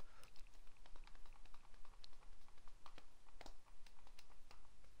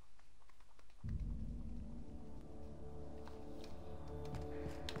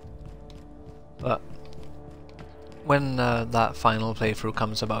 But when that final playthrough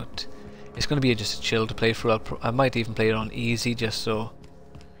comes about, it's going to be just a chilled playthrough. I might even play it on easy just so,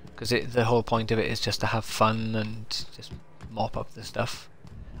 because the whole point of it is just to have fun and just mop up the stuff.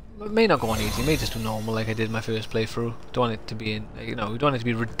 It may not go on easy, may just do normal like I did my first playthrough. Don't want it to be, you know, we don't want it to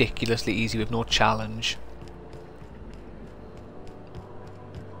be ridiculously easy with no challenge.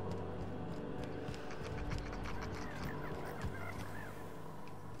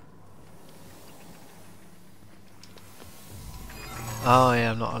 Oh yeah,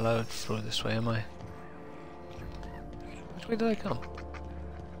 I'm not allowed through this way, am I? Which way did I come?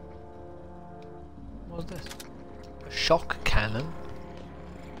 What was this? A shock cannon?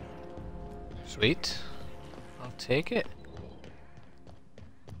 Sweet. I'll take it.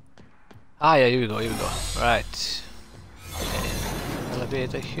 Ah yeah, here we go, here we go. Right. Okay.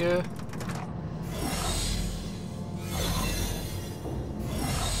 Elevator here.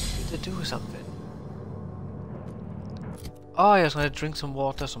 Need to do something. Oh yeah, I was going to drink some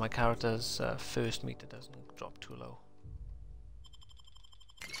water so my character's first meter doesn't drop too low.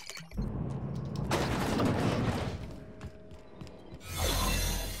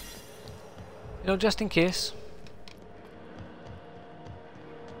 You know, just in case.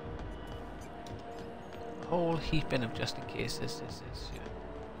 A whole heaping of just in cases.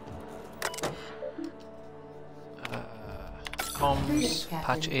 Comms,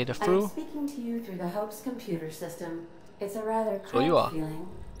 patch Ada through. I'm speaking to you through the Hope's computer system. It's a rather So you are. feeling,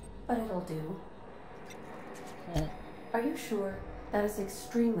 but it'll do. Are you sure? That is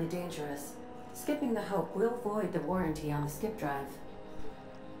extremely dangerous. Skipping the Hope will void the warranty on the skip drive.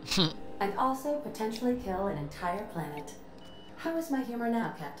 And also potentially kill an entire planet. How is my humor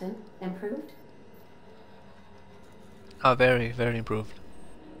now, Captain? Improved? Ah, very, very improved.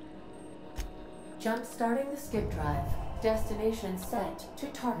 Jump starting the skip drive. Destination set to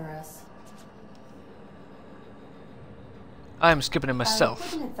Tartarus. I'm skipping it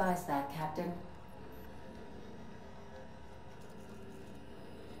myself. I wouldn't advise that, Captain.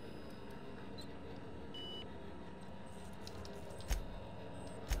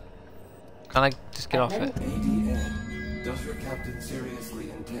 Can I just get off it? ADN. Does your captain seriously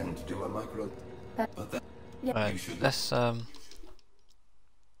intend to do a micro... But that... Right, let's oh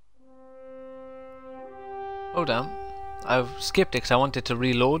damn. I've skipped it because I wanted to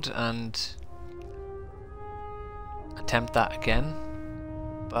reload and attempt that again,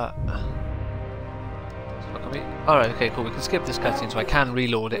 but it's not gonna be... Alright, okay, cool, we can skip this cutscene so I can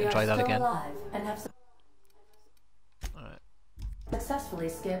reload it and try that again. Alright. Successfully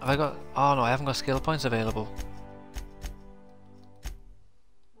skipped. Have I got... Oh no, I haven't got skill points available.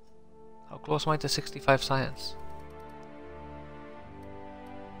 How close am I to 65 science?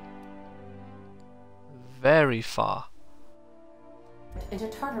 Very far. Into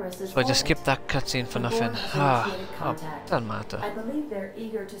Tartarus's So I just orbit. skipped that cutscene for The nothing. board has Ah, initiated oh, contact. doesn't matter. I believe they're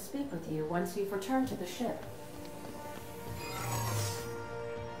eager to speak with you once you've returned to the ship.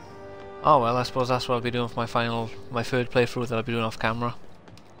 Oh well, I suppose that's what I'll be doing for my third playthrough that I'll be doing off camera.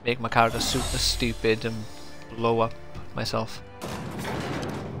 Make my character super stupid and blow up myself.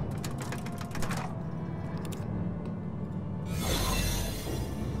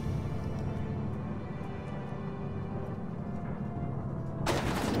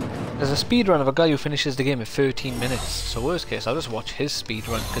 There's a speedrun of a guy who finishes the game in 13 minutes, so worst case I'll just watch his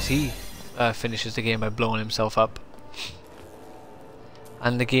speedrun because he finishes the game by blowing himself up.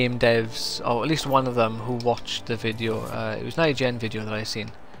 And the game devs, or at least one of them who watched the video, it was an IGN video that I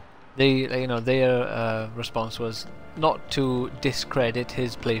seen. They, you know, their response was not to discredit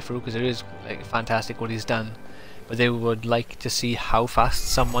his playthrough because it is like fantastic what he's done, but they would like to see how fast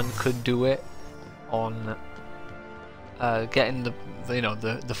someone could do it on getting the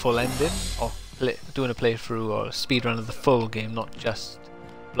full ending or doing a playthrough or a speedrun of the full game, not just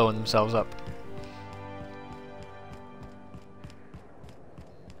blowing themselves up.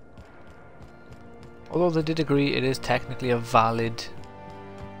 Although they did agree it is technically a valid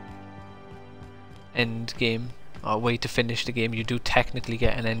end game, or way to finish the game. You do technically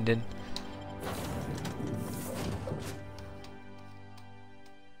get an ending.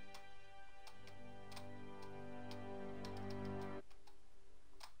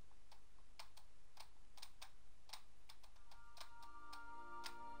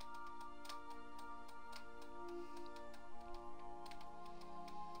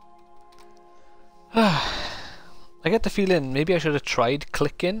 I get the feeling maybe I should have tried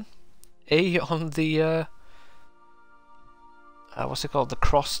clicking A on the what's it called, the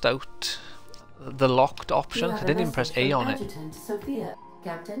crossed out, the locked option. I didn't even press A on it. Sophia.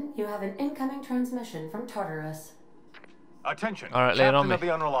 Captain, you have an incoming transmission from Tartarus. Attention, all right, lay it on Captain me. of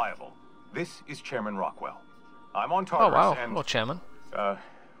the Unreliable. This is Chairman Rockwell. I'm on Tartarus. Oh wow, and hello, Chairman.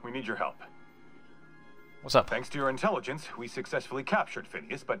 we need your help. What's up? Thanks to your intelligence, we successfully captured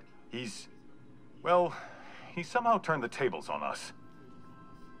Phineas, but he's somehow turned the tables on us.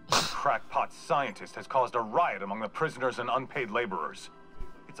 Some crackpot scientist has caused a riot among the prisoners and unpaid laborers.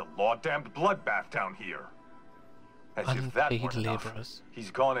 It's a law-damned bloodbath down here. As if that weren't enough, he's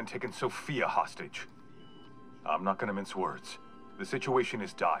gone and taken Sophia hostage. I'm not gonna mince words. The situation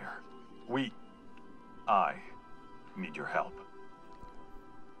is dire. I need your help.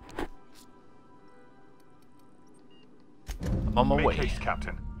 I'm on my way. Make haste,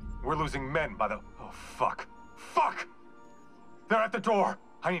 Captain. We're losing men by the... Oh, fuck. Fuck! They're at the door!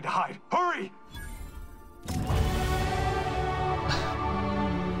 I need to hide. Hurry!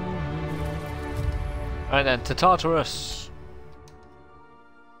 Alright then, to Tartarus.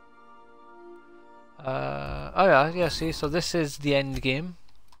 Oh yeah, see, so this is the end game.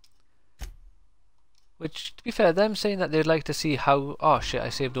 Which, to be fair, them saying that they'd like to see how... Oh shit, I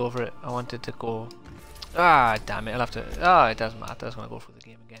saved over it. I wanted to go... Ah, damn it, I'll have to... Ah, it doesn't matter, I was going to go through the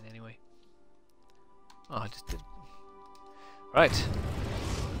game again anyway. Oh, I just did... Right.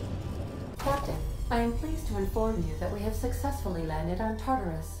 Captain, I am pleased to inform you that we have successfully landed on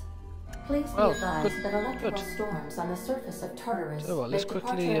Tartarus. Please be advised that electrical storms on the surface of Tartarus make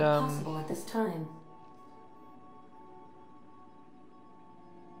departure impossible at this time.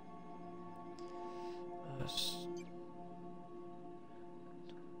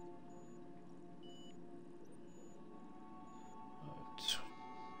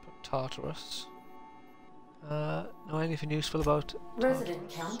 Tartarus. Know anything useful about Resident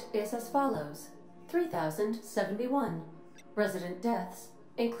count is as follows: 3,071. Resident deaths,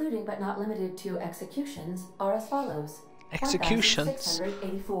 including but not limited to executions, are as follows: Executions?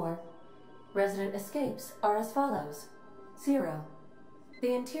 1,684. Resident escapes are as follows: 0.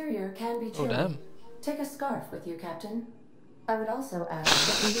 The interior can be chilly. Oh, damn. Take a scarf with you, Captain. I would also ask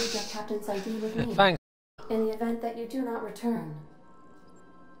that you leave your captain's ID with me. Thanks. In the event that you do not return.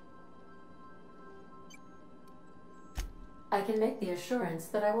 I can make the assurance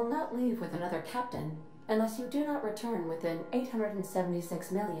that I will not leave with another captain unless you do not return within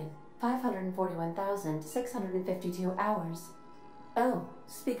 876,541,652 hours. Oh,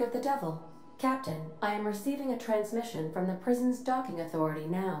 speak of the devil. Captain, I am receiving a transmission from the prison's docking authority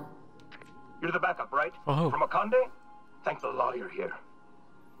now. You're the backup, right? Oh. From Akande? Thank the law you're here.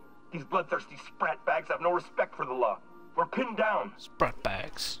 These bloodthirsty sprat bags have no respect for the law. We're pinned down. Sprat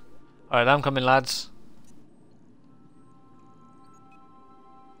bags. Alright, I'm coming, lads.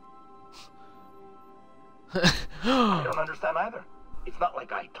 I don't understand either. It's not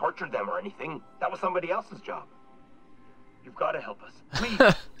like I tortured them or anything. That was somebody else's job. You've got to help us. Please,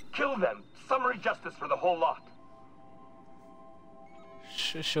 kill them. Summary justice for the whole lot.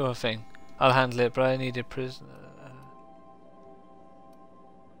 Sure thing. I'll handle it, but I need a prisoner.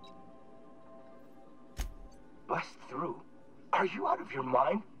 Bust through? Are you out of your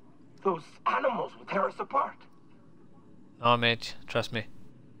mind? Those animals will tear us apart. No, mate. Trust me.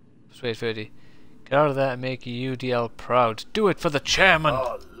 Persuade 30. Get out of there and make UDL proud. Do it for the chairman!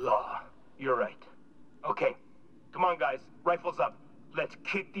 Oh, law. You're right. Okay. Come on, guys. Rifles up. Let's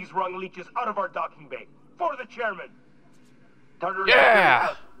kick these rung leeches out of our docking bay. For the chairman! Tartarus,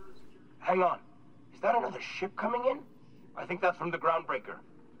 yeah! Hang on. Is that another ship coming in? I think that's from the groundbreaker.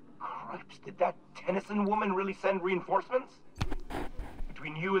 Cripes, did that Tennyson woman really send reinforcements?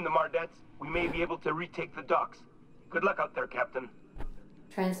 Between you and the Mardettes, we may be able to retake the docks. Good luck out there, Captain.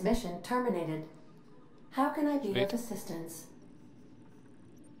 Transmission terminated. How can I be of assistance?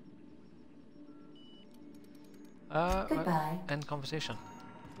 Goodbye. End conversation.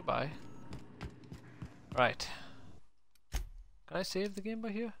 Goodbye. Right. Can I save the game by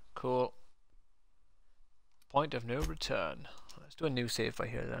here? Cool. Point of no return. Let's do a new save by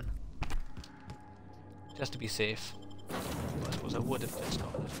here then. Just to be safe. I suppose I would have just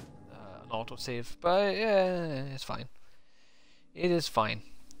done an auto save, but yeah, it's fine. It is fine.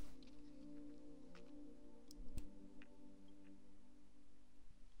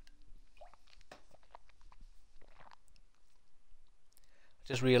 I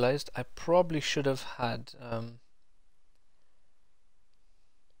just realized I probably should have had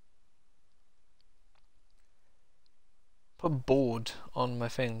put board on my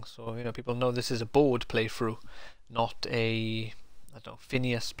thing, so you know people know this is a board playthrough, not a I don't know,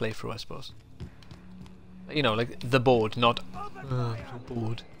 Phineas playthrough, I suppose. You know, like the board, not the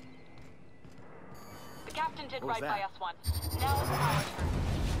board. The captain did right by us once. Now it's our turn.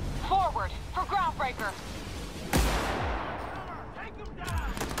 Forward for groundbreaker.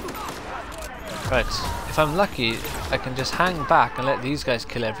 Right, if I'm lucky, I can just hang back and let these guys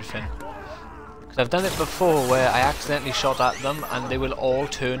kill everything. Because I've done it before where I accidentally shot at them and they will all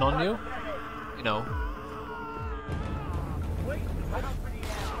turn on you. You know,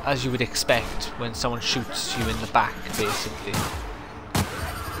 as you would expect when someone shoots you in the back, basically.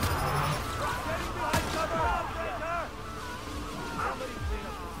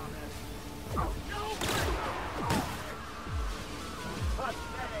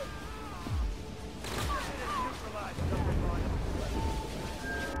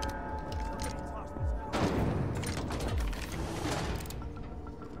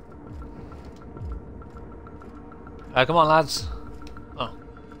 Come on, lads. Oh.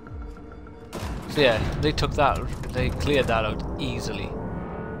 So yeah, they took that, they cleared that out easily.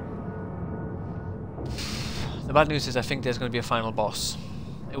 The bad news is I think there's going to be a final boss.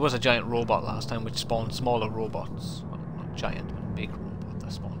 It was a giant robot last time which spawned smaller robots. Well, not giant, but a big robot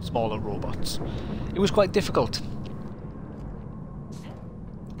that spawned smaller robots. It was quite difficult.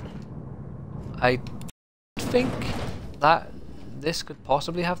 I think that this could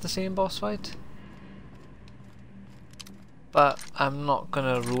possibly have the same boss fight. But I'm not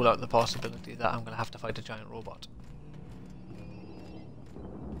going to rule out the possibility that I'm going to have to fight a giant robot.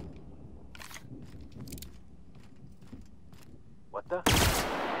 What the?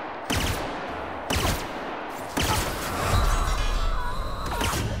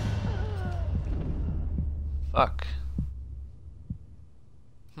 Fuck.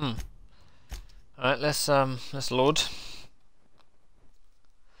 Alright, let's load.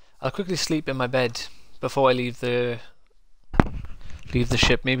 I'll quickly sleep in my bed before I leave the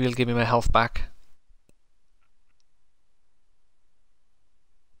ship. Maybe it'll give me my health back.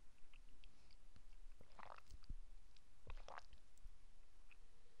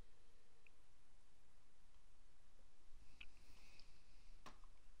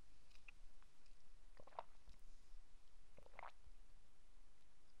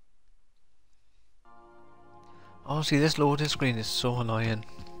 Honestly, this loading screen is so annoying.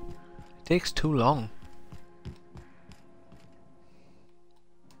 It takes too long.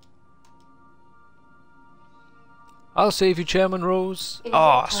 I'll save you, Chairman Rose.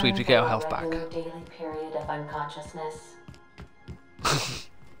 Oh, sweet, we get our health back. Daily period of unconsciousness.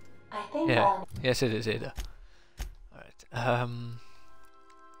 I think yeah. Yes, it is, Ada. Alright,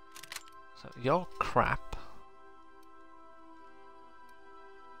 so, your crap.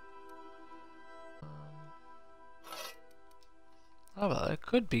 Oh well, it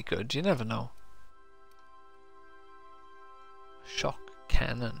could be good, you never know. Shock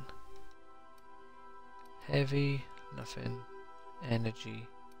cannon. Heavy, nothing. Energy,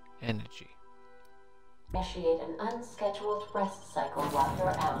 energy. Initiate an unscheduled rest cycle while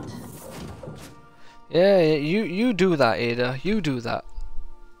you're out. Yeah, you do that, Ada. You do that.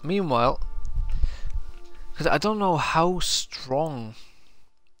 Meanwhile, because I don't know how strong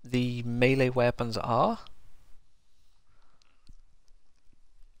the melee weapons are.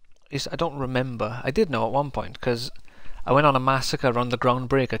 I don't remember. I did know at one point because I went on a massacre around the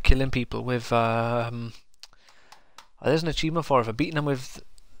Groundbreaker, killing people with. There's an achievement for it for beating them with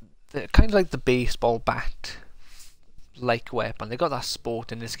kind of like the baseball bat like weapon. They got that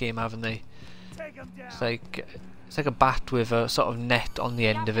sport in this game, haven't they? It's like a bat with a sort of net on the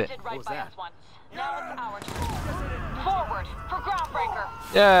end of it. What was that? Now it's our turn. Forward for groundbreaker.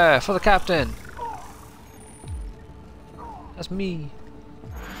 Yeah, for the captain. That's me.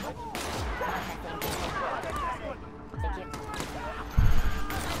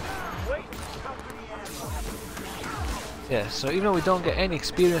 Yeah, so even though we don't get any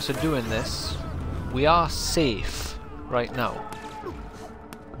experience of doing this, we are safe right now.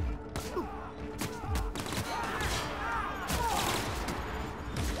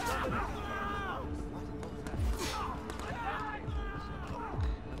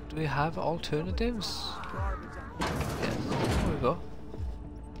 Do we have alternatives? Yes, there we go.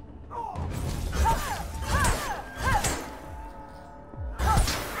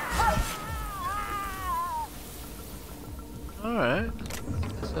 Alright.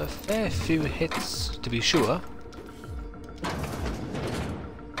 There's a fair few hits to be sure.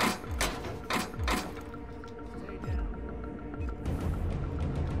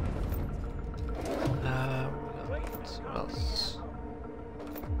 What else?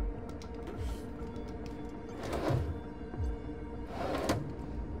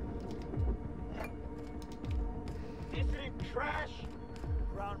 Trash!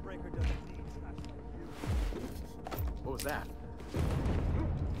 Groundbreaker doesn't need trash like you. What was that?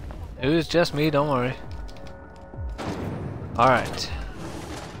 It was just me, don't worry. Alright.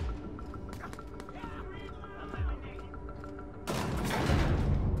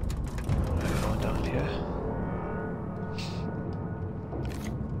 We're going down here.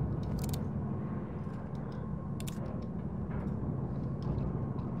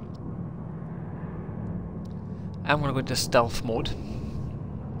 I'm gonna go into stealth mode.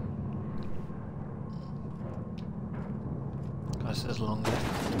 This is longer.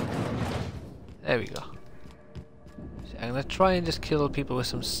 There we go. So I'm gonna try and just kill people with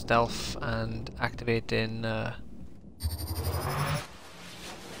some stealth and activate in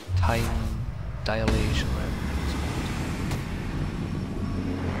time dilation.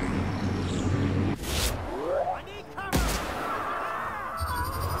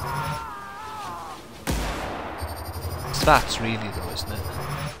 That's really though, isn't it?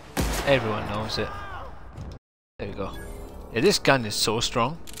 Everyone knows it. There we go. Yeah, this gun is so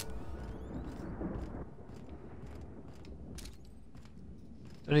strong.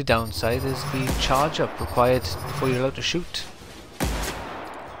 The only downside is the charge up required before you're allowed to shoot.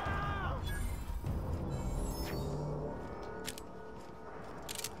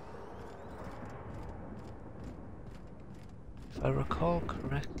 If I recall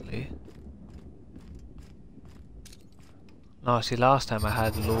correctly... No, see, last time I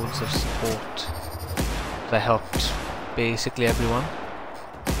had loads of support. I helped basically everyone.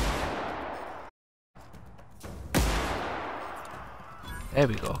 There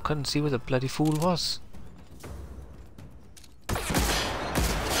we go. Couldn't see where the bloody fool was.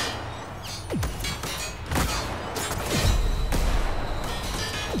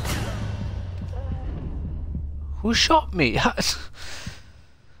 Who shot me? That's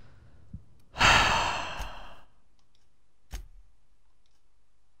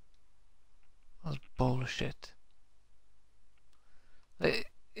bullshit.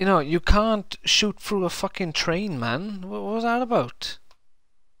 You know, you can't shoot through a fucking train, man. What was that about?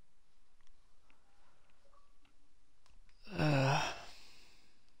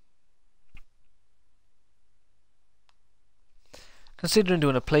 Considering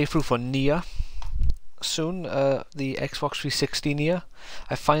doing a playthrough for Nier soon, the Xbox 360 Nier,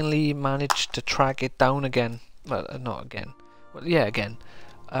 I finally managed to track it down again. Well, not again. Well, yeah, again.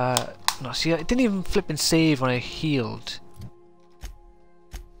 No, see, it didn't even flip and save when I healed.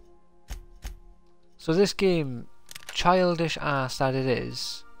 So this game, childish ass that it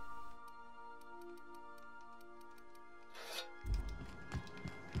is,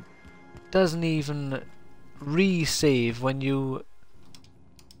 doesn't even re-save when you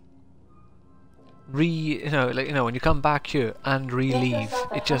when you come back here and re-leave.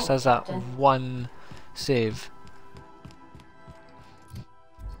 It just has that one save.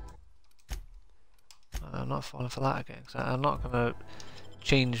 I'm not falling for that again, because I'm not gonna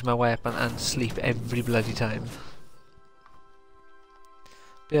change my weapon and sleep every bloody time.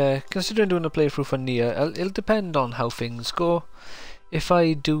 But yeah, considering doing a playthrough for Nier, it'll depend on how things go. If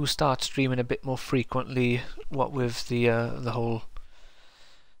I do start streaming a bit more frequently, what with the whole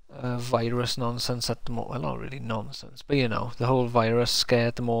virus nonsense at the moment, well, not really nonsense, but you know, the whole virus scare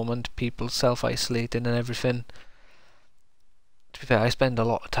at the moment, people self-isolating and everything. To be fair, I spend a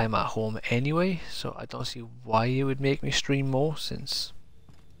lot of time at home anyway, so I don't see why it would make me stream more, since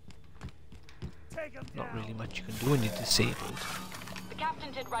not really much you can do when you're disabled. The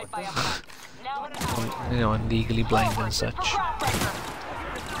captain did right by us. Now it's ours. You know, and legally blind and such.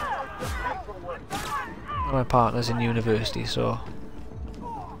 My partner's in university, so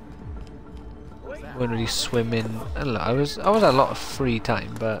I wouldn't really swim in. I don't know, I was at a lot of free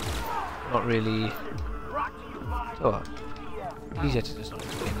time, but not really. So what? Easier to just not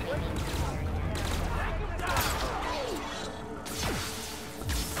explain it.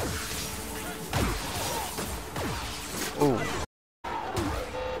 Oh.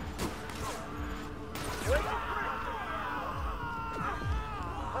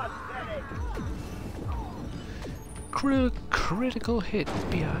 Critical hit,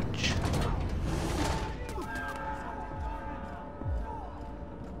 biatch.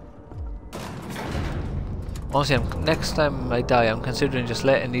 Honestly, next time I die, I'm considering just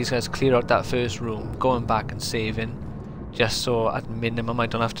letting these guys clear out that first room, going back and saving, just so at minimum I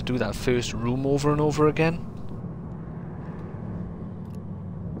don't have to do that first room over and over again.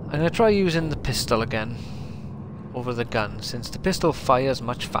 I'm going to try using the pistol again over the gun, since the pistol fires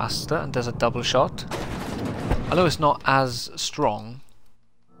much faster and does a double shot. Although it's not as strong.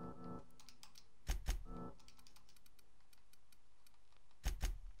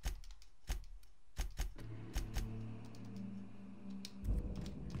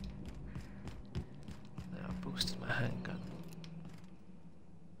 Boosted my handgun.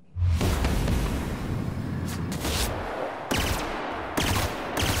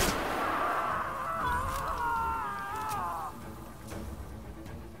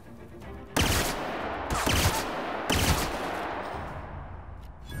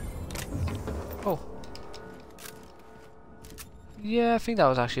 Oh. Yeah, I think that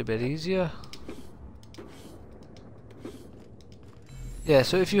was actually a bit easier. Yeah,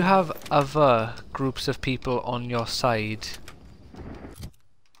 so if you have other groups of people on your side,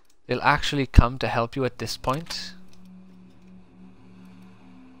 they'll actually come to help you at this point.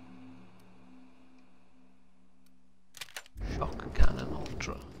 Shock Cannon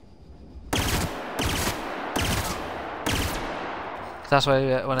Ultra. That's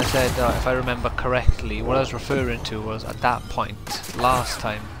why when I said, if I remember correctly, what I was referring to was at that point, last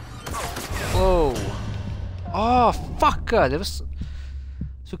time. Whoa! Oh, fucker! There was...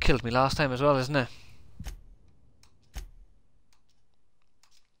 who killed me last time as well, isn't it?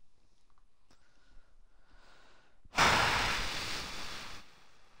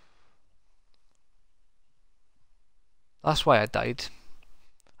 That's why I died.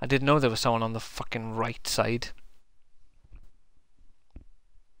 I didn't know there was someone on the fucking right side.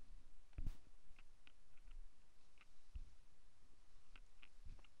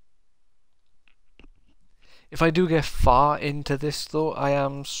 If I do get far into this though, I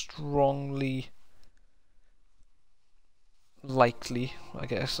am strongly likely, I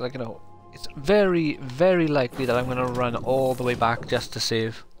guess, like, you know, it's very, very likely that I'm going to run all the way back just to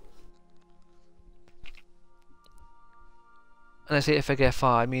save. And I say if I get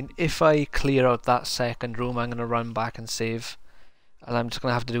far, I mean if I clear out that second room, I'm going to run back and save. And I'm just going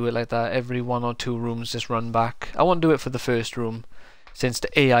to have to do it like that, every 1 or 2 rooms just run back. I won't do it for the first room, since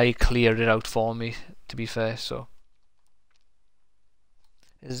the AI cleared it out for me, to be fair, so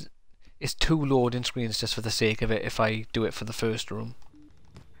it's 2 loading screens just for the sake of it if I do it for the first room.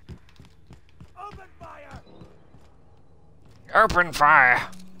 Open fire! Open fire!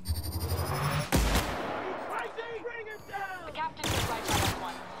 The captain was right by that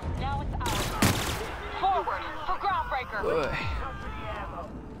one. Now it's ours. Forward for groundbreaker. Boy.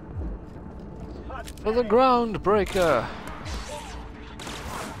 For the groundbreaker!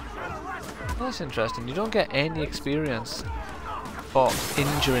 That's interesting. You don't get any experience for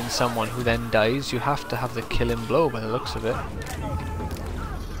injuring someone who then dies. You have to have the killing blow by the looks of it.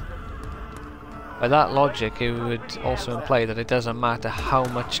 By that logic, it would also imply that it doesn't matter how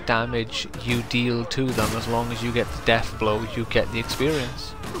much damage you deal to them, as long as you get the death blow, you get the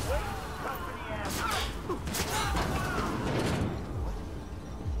experience.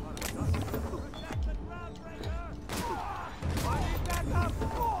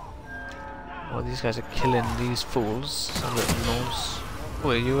 Oh, these guys are killing these fools. Some little nose. Oh,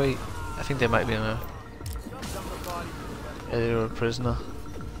 wait. I think they might be in a... yeah, they were a prisoner.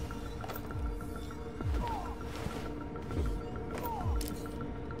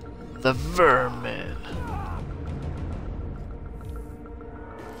 The vermin.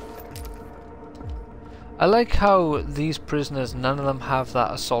 I like how these prisoners, none of them have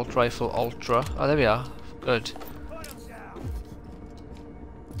that assault rifle ultra. Oh, there we are. Good.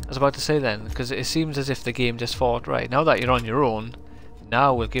 I was about to say then, because it seems as if the game just thought, right, now that you're on your own,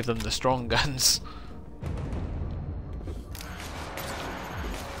 now we'll give them the strong guns.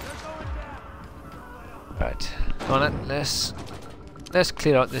 Right, come on then, let's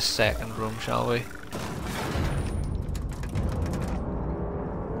clear out this second room, shall we?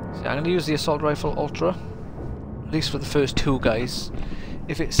 So I'm going to use the assault rifle ultra, at least for the first 2 guys.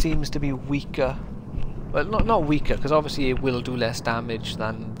 If it seems to be weaker, well, not weaker, because obviously it will do less damage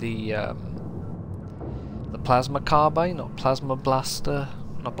than the plasma carbine, or plasma blaster,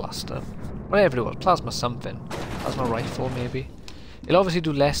 not blaster, whatever it was, plasma something, plasma rifle maybe. It'll obviously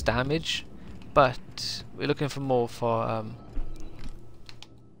do less damage, but we're looking for more for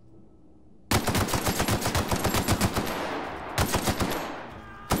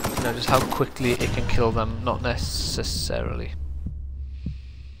you know, just how quickly it can kill them, not necessarily.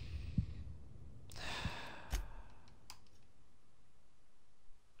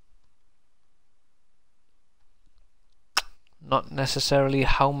 not necessarily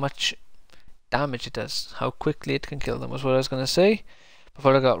how much damage it does. How quickly it can kill them was what I was going to say.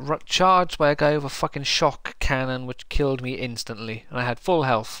 Before I got charged by a guy with a fucking shock cannon which killed me instantly. And I had full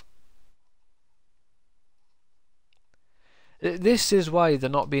health. This is why the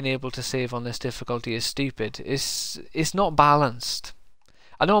not being able to save on this difficulty is stupid. It's not balanced.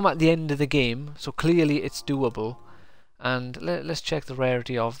 I know I'm at the end of the game, so clearly it's doable. And let's check the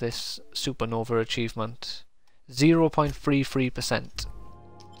rarity of this Supernova achievement. 0.33%.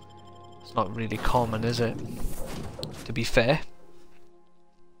 It's not really common, is it? To be fair.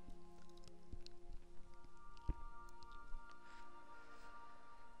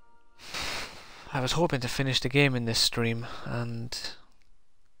 I was hoping to finish the game in this stream, and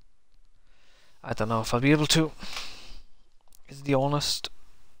I don't know if I'll be able to. Is the honest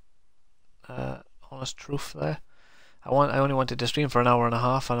truth there? I only wanted to stream for an hour and a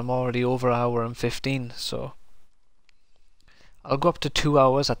half, and I'm already over an hour and 15, so I'll go up to 2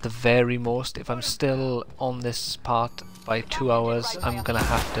 hours at the very most. If I'm still on this part by 2 hours, I'm gonna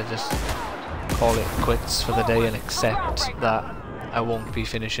have to just call it quits for the day and accept that I won't be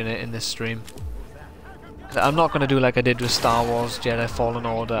finishing it in this stream. I'm not going to do like I did with Star Wars Jedi Fallen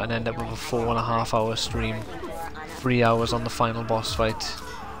Order and end up with a 4.5 hour stream. 3 hours on the final boss fight.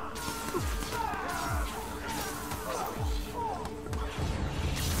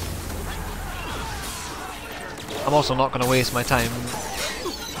 I'm also not going to waste my time,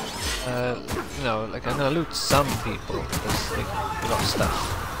 you know, like I'm going to loot some people because they got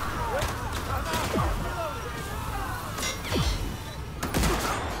stuff.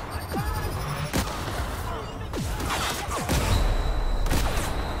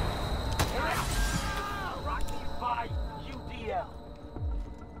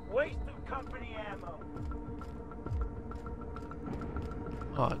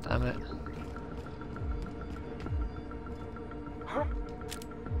 Oh, damn it.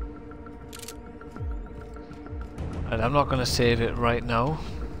 Right, I'm not going to save it right now,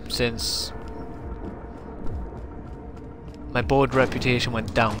 since my board reputation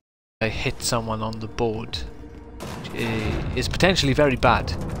went down. I hit someone on the board, which is potentially very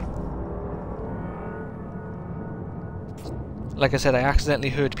bad. Like I said, I accidentally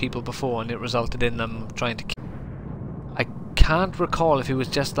hurt people before and it resulted in them trying to kill. I can't recall if it was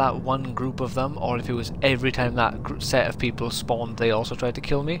just that one group of them or if it was every time that set of people spawned they also tried to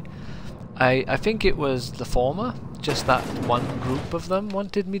kill me. I think it was the former, just that one group of them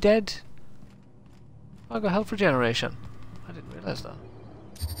wanted me dead. I got health regeneration. I didn't realise that.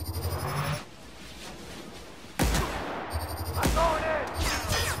 I'm going in!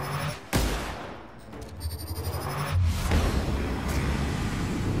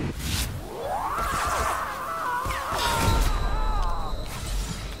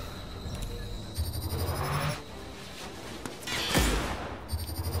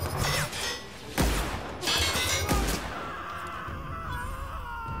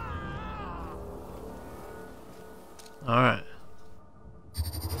 Alright.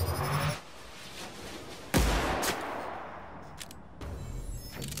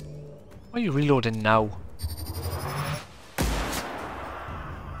 Why are you reloading now?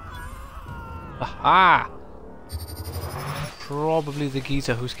 Aha! Probably the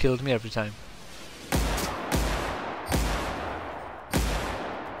geezer who's killed me every time.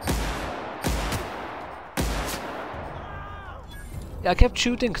 Yeah, I kept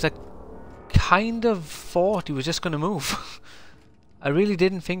shooting because I kind of thought he was just going to move. I really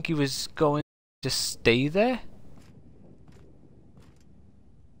didn't think he was going to just stay there.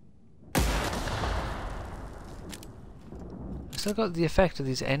 I still got the effect of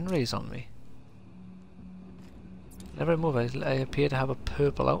these N-rays on me. Whenever I move, I appear to have a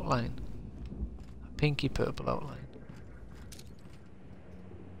purple outline. A pinky purple outline.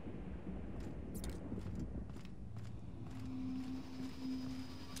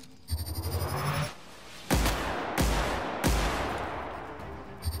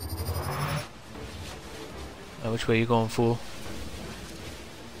 Which way are you going, fool?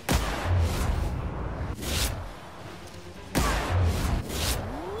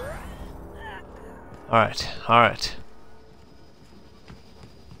 Alright, alright.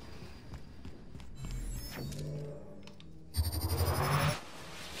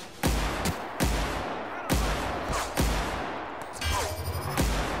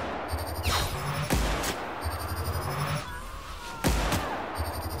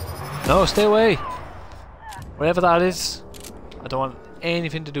 No, stay away! Whatever that is, I don't want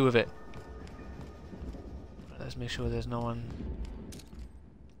anything to do with it. Let's make sure there's no one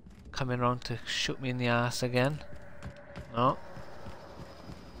coming around to shoot me in the ass again. No.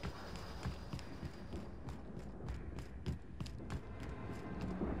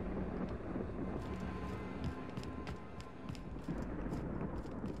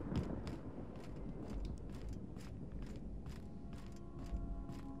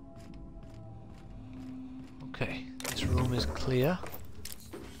 Okay, this room is clear.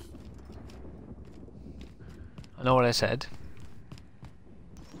 I know what I said.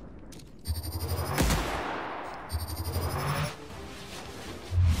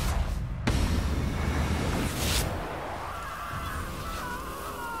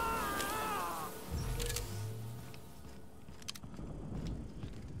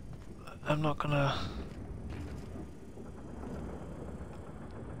 I'm not gonna...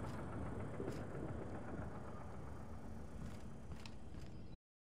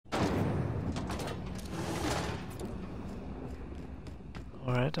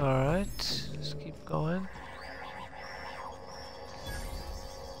 Alright, let's keep going.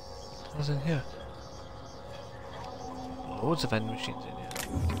 What's in here? Loads of vending machines in here.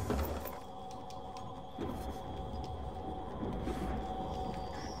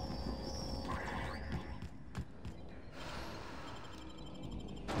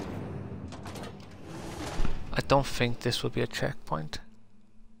 I don't think this will be a checkpoint.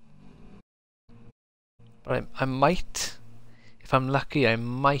 But I might... If I'm lucky, I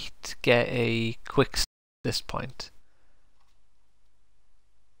might get a quick save at this point.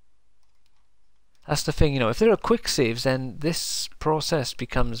 That's the thing, you know, if there are quick saves, then this process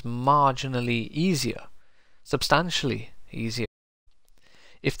becomes marginally easier. Substantially easier.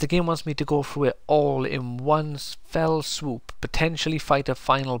 If the game wants me to go through it all in one fell swoop, potentially fight a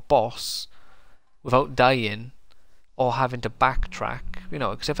final boss without dying, or having to backtrack, you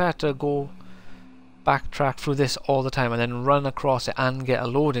know, because if I had to go backtrack through this all the time and then run across it and get a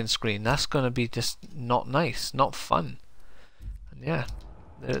loading screen, that's going to be just not nice, not fun. And yeah,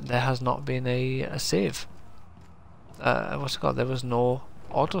 there has not been a save. What's it called? There was no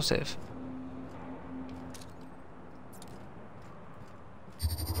autosave.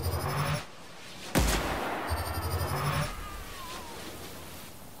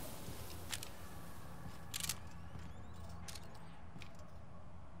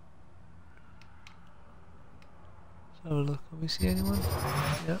 Have a look. Can we see anyone?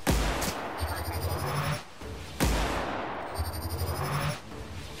 Yeah.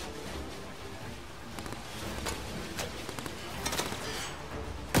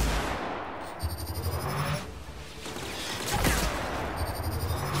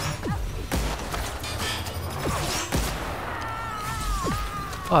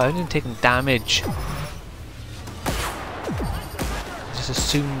 Oh, I didn't take damage. I just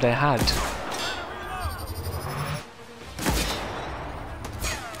assumed I had.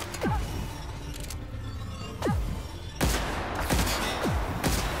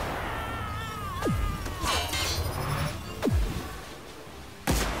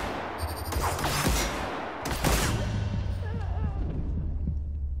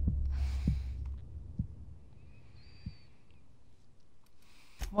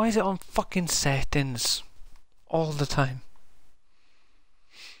 Why is it on fucking settings all the time?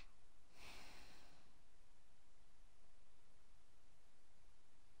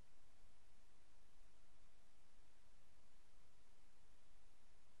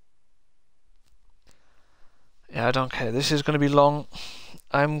 Yeah, I don't care. This is going to be long.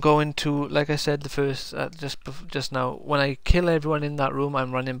 I'm going to, like I said, the first just now. When I kill everyone in that room,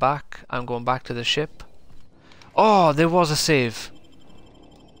 I'm running back. I'm going back to the ship. Oh, there was a save.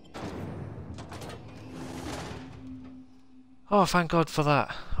 Oh, thank God for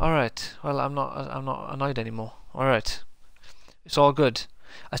that. Alright, well, I'm not annoyed anymore. Alright. It's all good.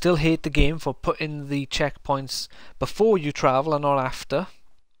 I still hate the game for putting the checkpoints before you travel and not after.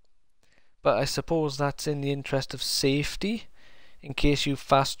 But I suppose that's in the interest of safety. In case you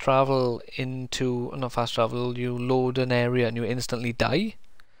fast travel into... not fast travel, you load an area and you instantly die.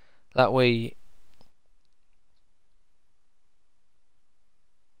 That way...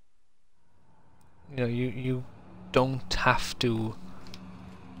 you know, you don't have to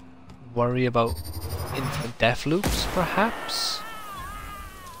worry about infinite death loops, perhaps?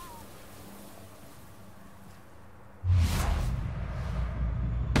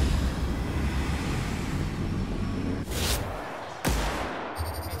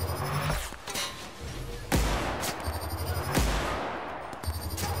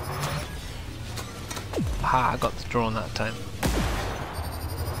 Ah, I got the drone that time.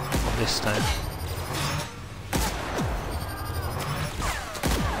 Or this time.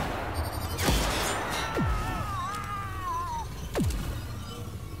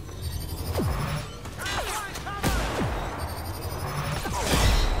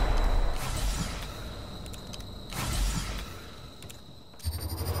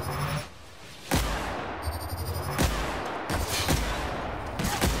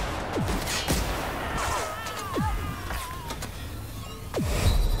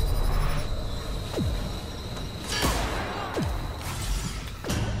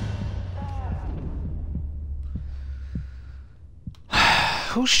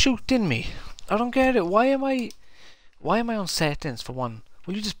 who's shooting me? I don't get it. Why am I on settings for one?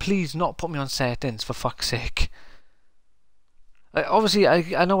 Will you just please not put me on settings for fuck's sake? Obviously,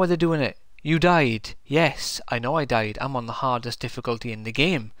 I know why they're doing it. You died. Yes, I know I died. I'm on the hardest difficulty in the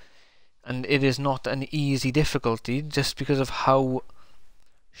game. And it is not an easy difficulty just because of how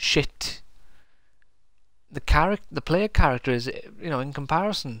shit the player character is, you know, in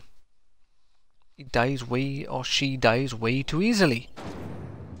comparison. He dies way, or she dies way too easily.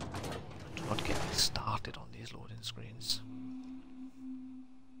 Do not get me started on these loading screens.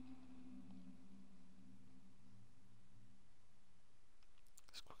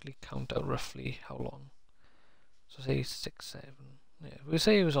 Let's quickly count out roughly how long. So say 6, 7. Yeah, we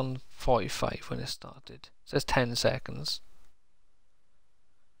say it was on 45 when it started. It says 10 seconds.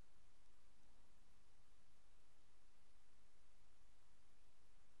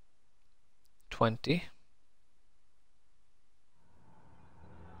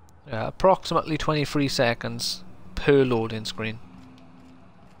 Yeah, approximately 23 seconds per loading screen.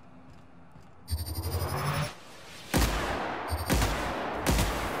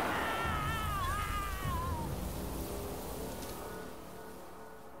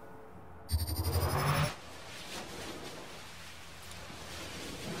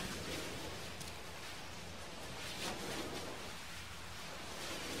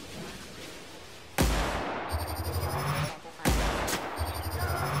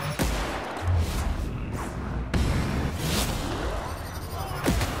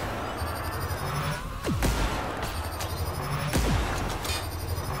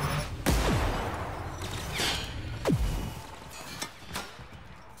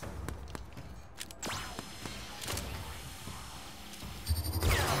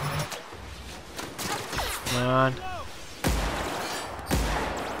 Man.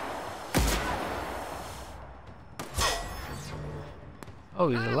 Oh,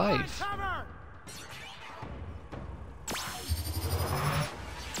 he's alive. Oh,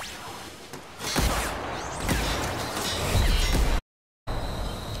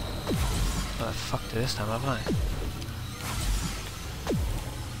 I fucked it this time, haven't I?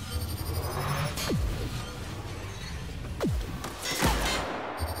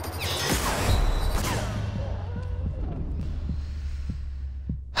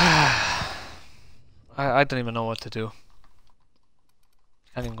 I don't even know what to do.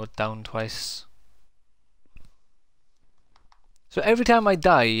 Can't even go down twice. So every time I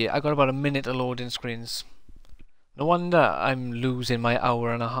die, I got about a minute of loading screens. No wonder I'm losing my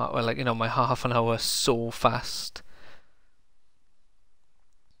hour and a half, well, like, you know, my half an hour so fast.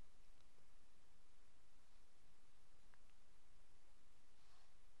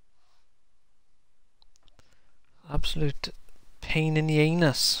 Absolute pain in the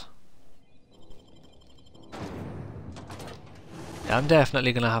anus. Yeah, I'm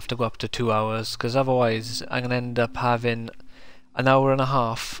definitely going to have to go up to 2 hours, because otherwise I'm going to end up having an hour and a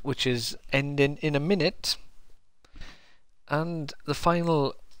half, which is ending in a minute. And the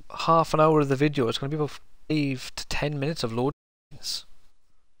final half an hour of the video is going to be about 5 to 10 minutes of loading.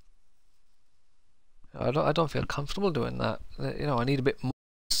 I don't feel comfortable doing that. You know, I need a bit more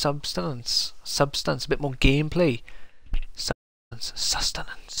substance, a bit more gameplay.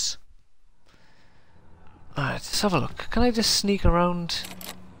 Sustenance. Alright, let's have a look. Can I just sneak around?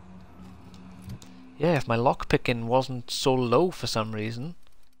 Yeah, if my lockpicking wasn't so low for some reason.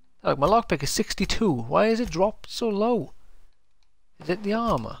 Look, my lockpick is 62. Why is it dropped so low? Is it the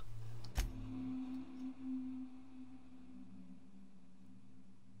armor?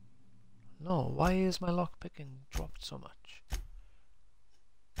 No, why is my lockpicking dropped so much?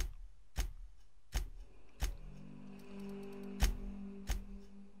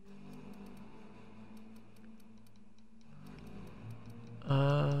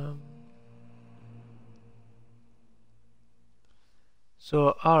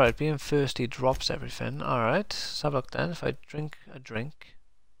 So, alright, being thirsty drops everything. Alright, let's have a look then. If I drink a drink.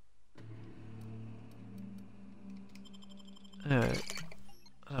 I don't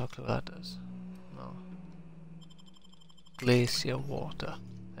know what that does. No. Glacier water.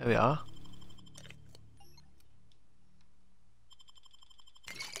 There we are.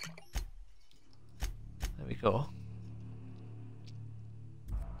 There we go.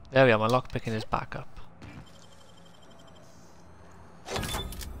 There we are, my lockpicking is back up.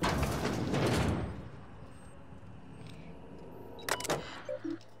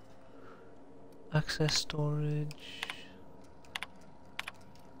 Access storage.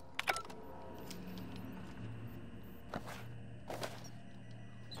 There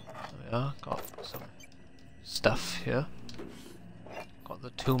we are, got some stuff here. Got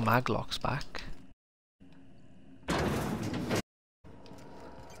the 2 maglocks back.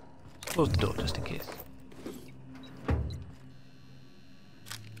 Close the door just in case.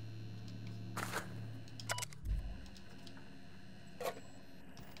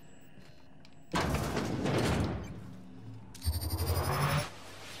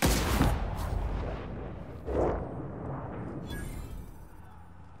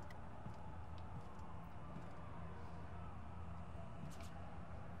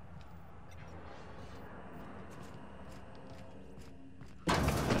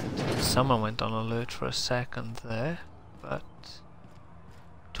 Someone went on alert for a second there, but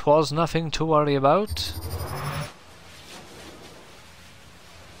 'twas nothing to worry about.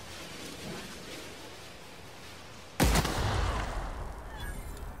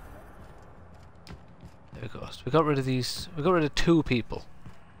 There we go. So we got rid of these. We got rid of 2 people.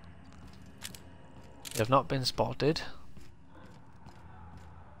 They have not been spotted.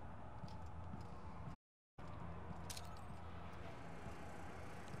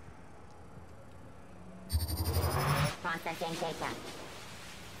 Processing data.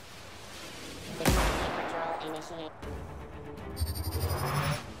 Security patrol initiate.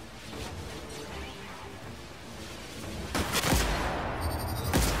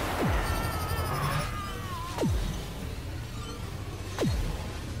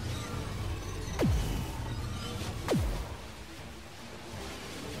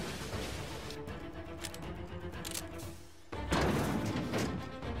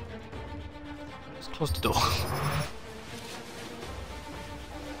 Let's close the door.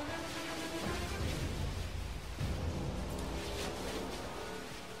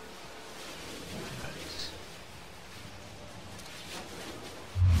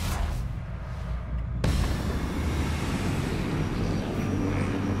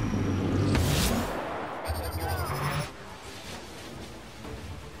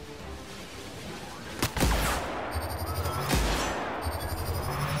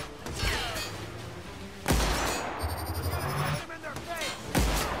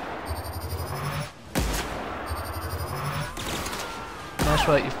 That's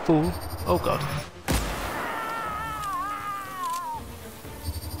right, you fool. Oh god.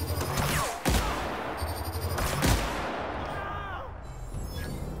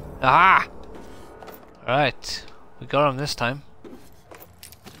 Ah! Alright, we got him this time.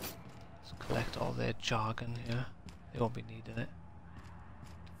 Let's collect all their jargon here. They won't be needing it.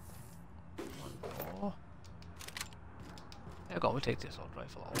 One more. Yeah, go on, we'll take this old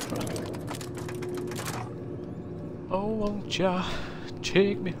rifle over. Oh, won't ya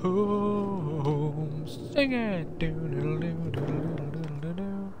take me home? Sing it. Do, do, do, do, do, do,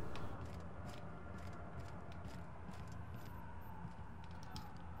 do.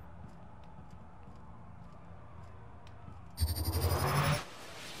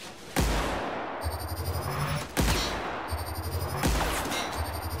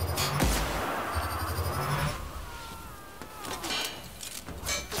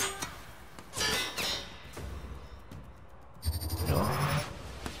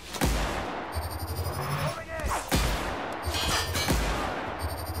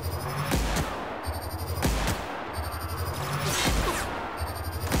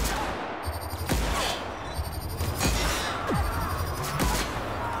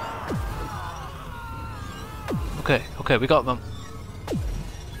 Okay, we got them.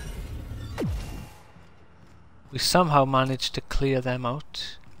 We somehow managed to clear them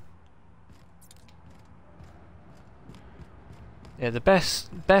out. Yeah, the best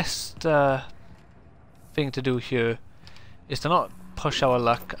thing to do here is to not push our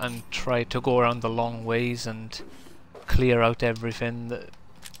luck and try to go around the long ways and clear out everything.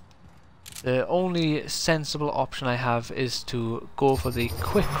 The only sensible option I have is to go for the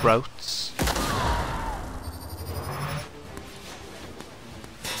quick routes.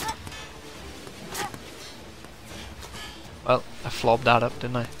 Well, I flobbed that up,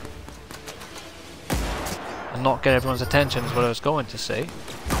 didn't I? And not get everyone's attention is what I was going to say.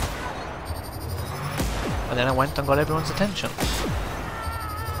 And then I went and got everyone's attention.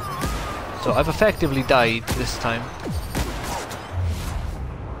 So I've effectively died this time.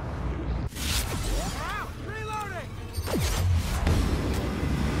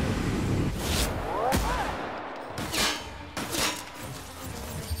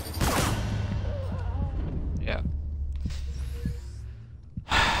 Yeah.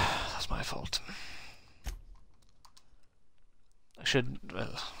 That's my fault. I should,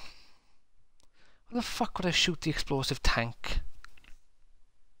 well... Why the fuck would I shoot the explosive tank?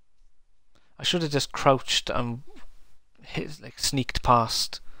 I should have just crouched and sneaked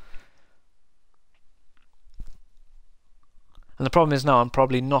past. And the problem is now I'm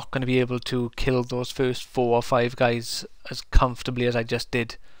probably not going to be able to kill those first 4 or 5 guys as comfortably as I just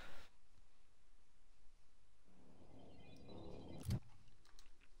did.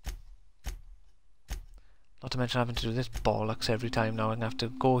 Not to mention having to do this bollocks every time now. I'm gonna have to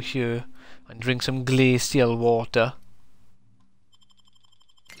go here and drink some glacial water.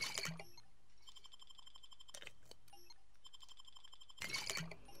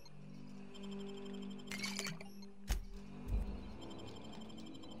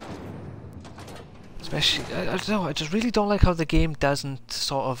 Especially, I don't know, I just really don't like how the game doesn't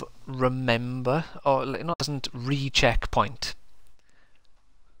sort of remember, or like, not doesn't re-checkpoint.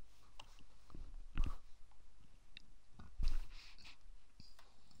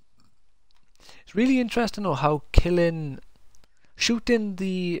 It's really interesting though how shooting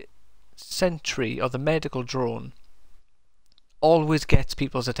the sentry or the medical drone always gets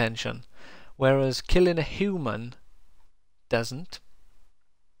people's attention, whereas killing a human doesn't.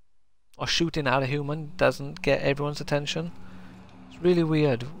 Or shooting at a human doesn't get everyone's attention. It's really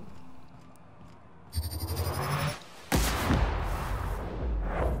weird.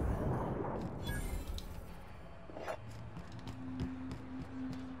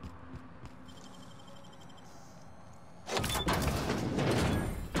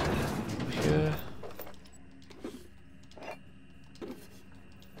 Here.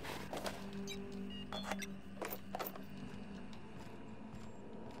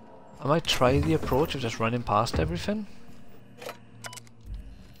 I might try the approach of just running past everything.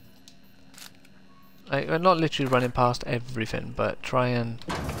 I'm not literally running past everything, but try and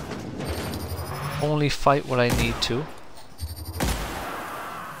only fight what I need to.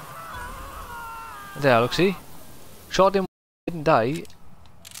 There, look, see? Shot him, didn't die,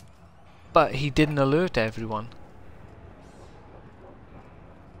 but he didn't alert everyone.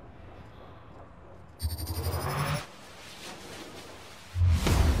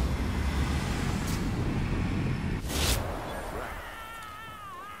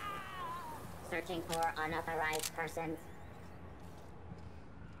 Searching for unauthorized persons.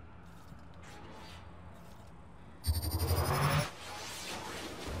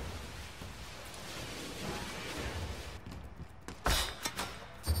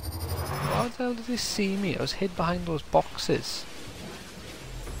 How the hell did he see me? I was hid behind those boxes.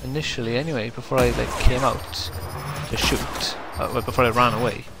 Initially, anyway, before I like came out to shoot. Well, before I ran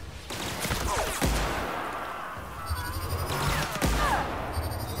away.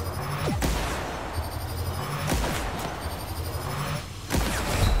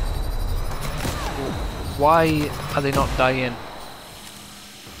 Why are they not dying?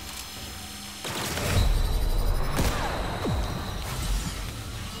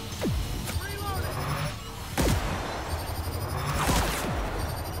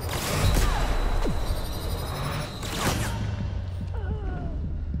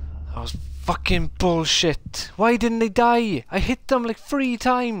 That was fucking bullshit. Why didn't they die? I hit them like 3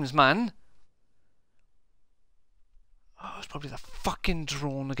 times, man. Oh, it was probably the fucking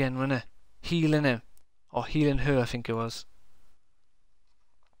drone again, wasn't it? Healing him. Or healing her, I think it was.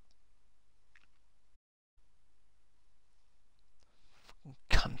 Fucking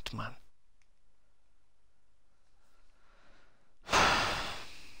cunt, man.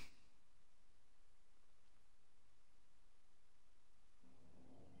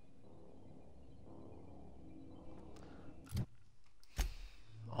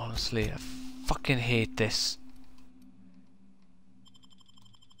 Honestly, I fucking hate this.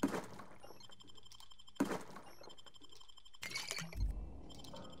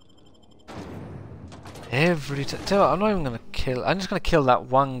 Every time. Tell you what, I'm not even gonna kill. I'm just gonna kill that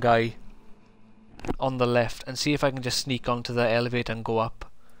one guy on the left and see if I can just sneak onto the elevator and go up.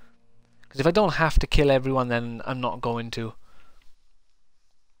 Because if I don't have to kill everyone, then I'm not going to.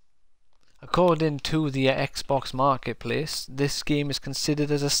 According to the Xbox Marketplace, this game is considered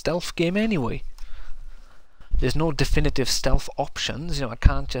as a stealth game anyway. There's no definitive stealth options. You know, I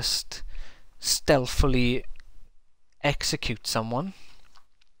can't just stealthily execute someone.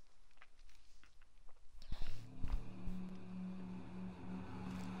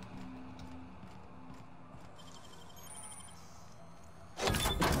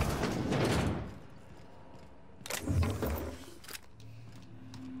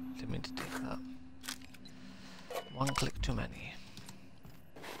 Didn't mean to take that. One click too many.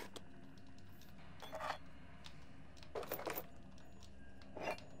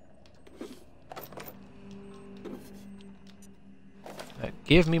 Right,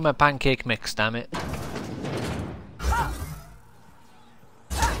 give me my pancake mix, damn it.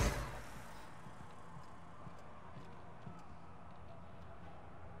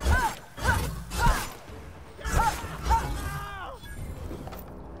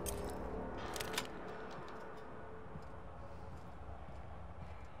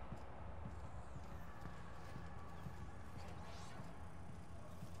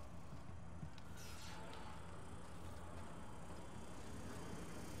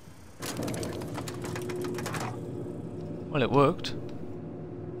 Well, it worked.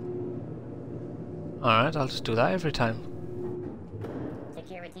 Alright, I'll just do that every time.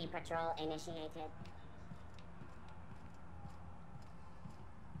 Security patrol initiated.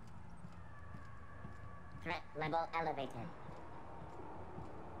 Threat level elevated.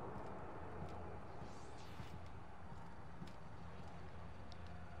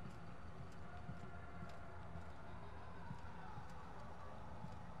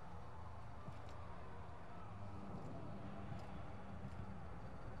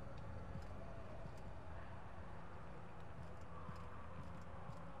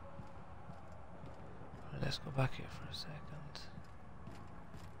 Let's go back here for a second.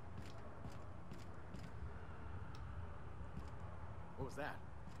 What was that?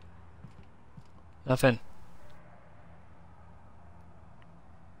 Nothing.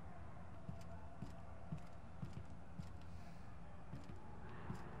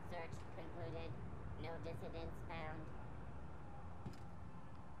 Search concluded. No dissidents found.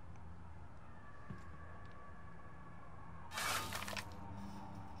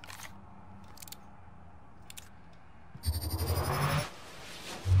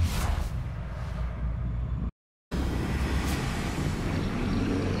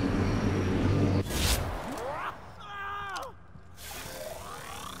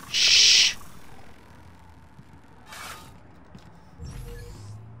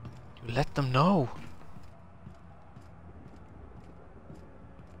 Let them know.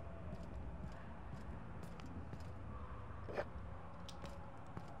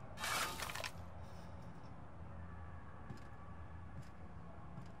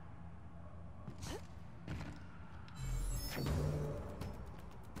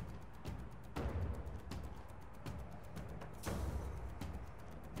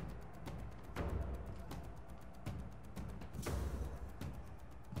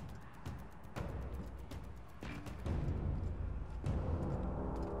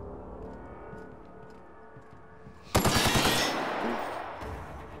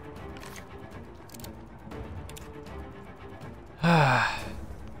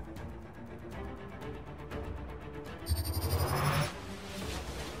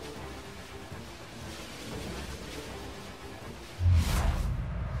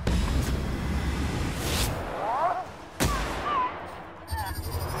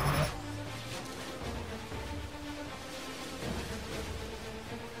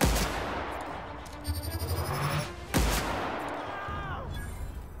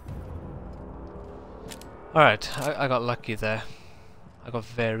 Alright, I got lucky there. I got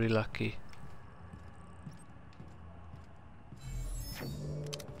very lucky.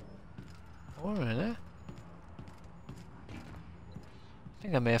 Oh, really? I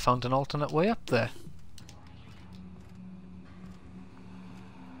think I may have found an alternate way up there.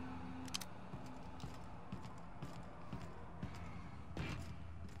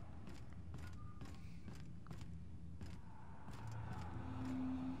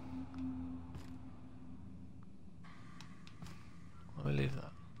 I believe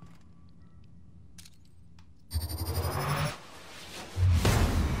that.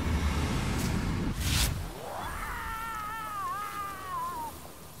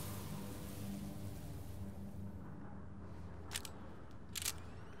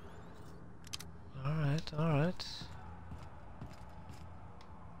 Alright, alright.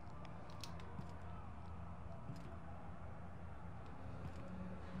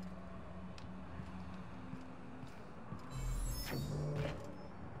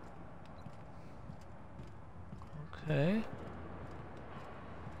 Okay.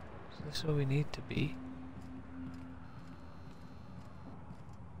 So this is where we need to be.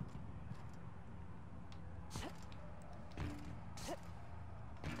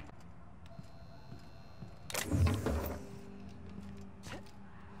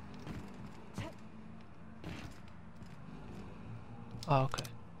 Oh, okay.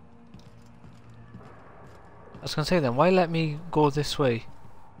 I was gonna say then, why let me go this way?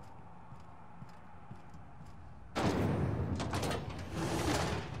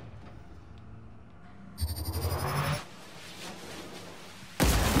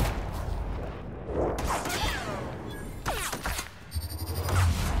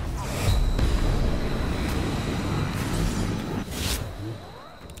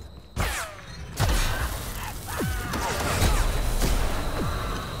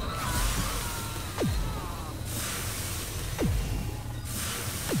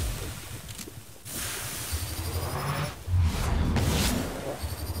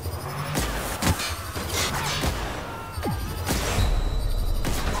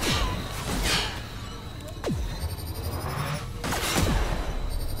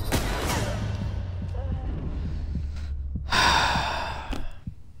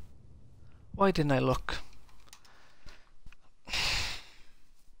 Why didn't I look?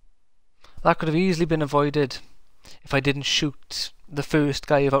 That could have easily been avoided if I didn't shoot the first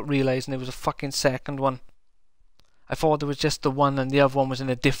guy without realising there was a fucking second one. I thought there was just the one and the other one was in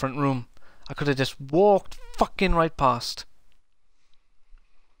a different room. I could have just walked fucking right past.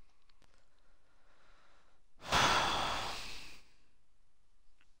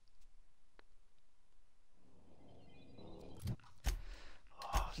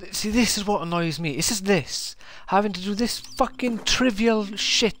 See, this is what annoys me. It's just this. Having to do this fucking trivial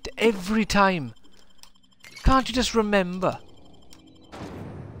shit every time. Can't you just remember?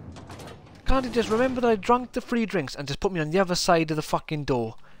 Can't you just remember that I drank the free drinks and just put me on the other side of the fucking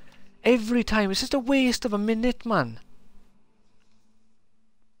door? Every time. It's just a waste of a minute, man.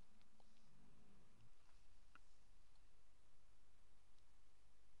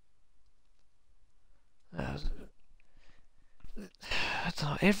 I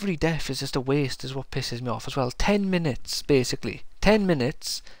don't know, every death is just a waste is what pisses me off as well. 10 minutes, basically. 10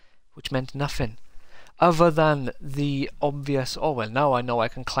 minutes, which meant nothing. Other than the obvious, oh well, now I know I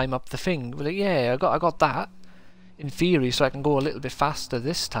can climb up the thing. Well, yeah, I got that. In theory, so I can go a little bit faster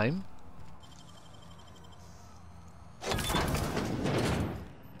this time.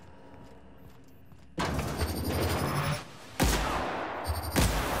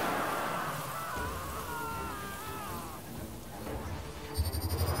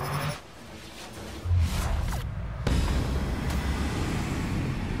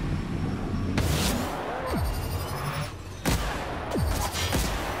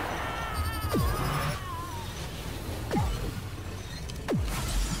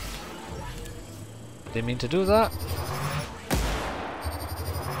 Didn't mean to do that.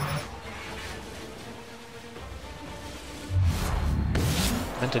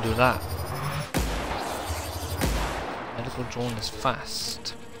 Meant to do that. Medical drone is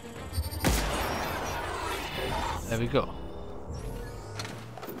fast. There we go.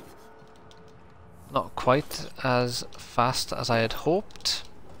 Not quite as fast as I had hoped.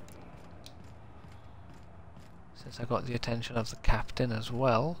 Since I got the attention of the captain as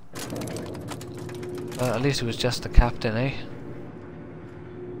well. At least it was just the captain, eh?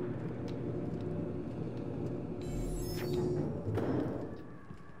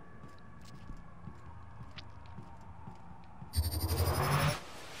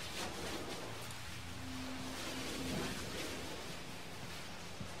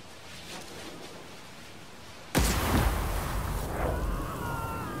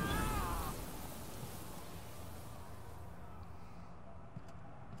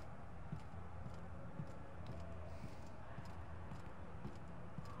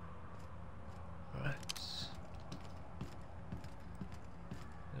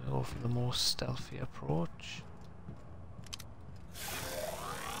 Go for the more stealthy approach.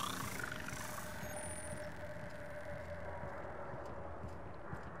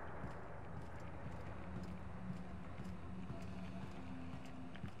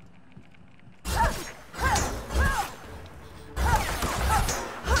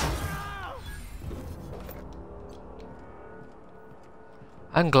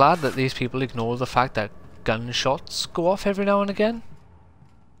 I'm glad that these people ignore the fact that gunshots go off every now and again.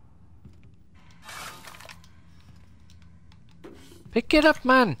 Pick it up,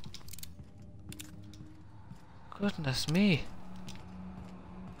 man! Goodness me.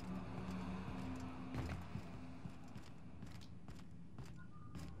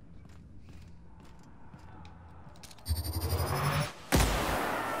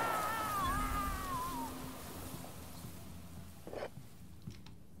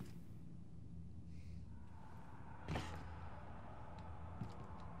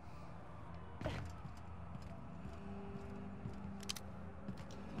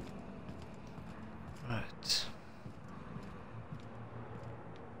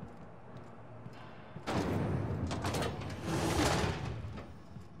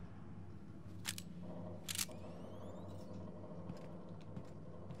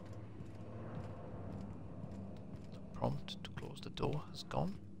 Prompt to close the door has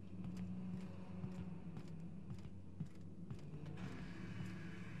gone.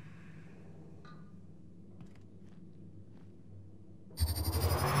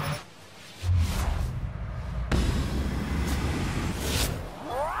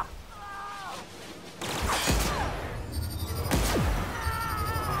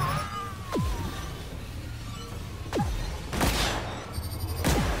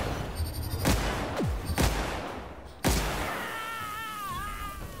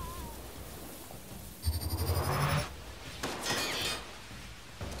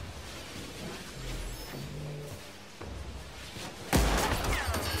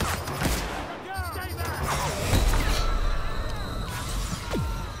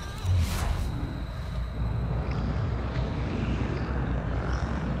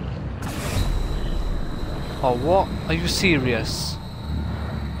 Oh, what? Are you serious?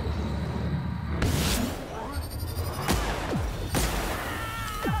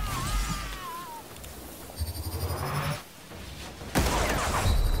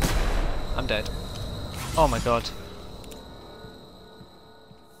 I'm dead. Oh my god.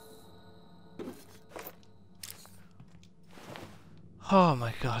 Oh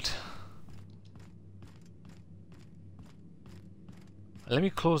my god. Let me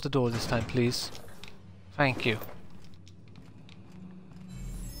close the door this time, please. Thank you.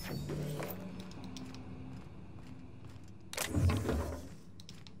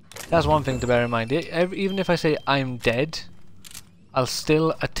 That's one thing to bear in mind. Even if I say I'm dead, I'll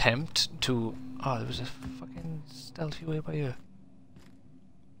still attempt to... Oh, there was a fucking stealthy way by here.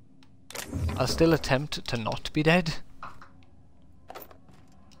 I'll still attempt to not be dead.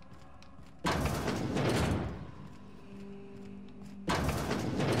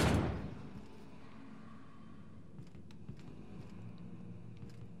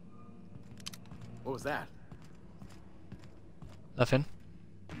 What was that? Nothing.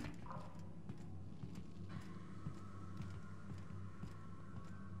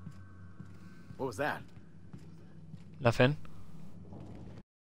 What was that? Nothing.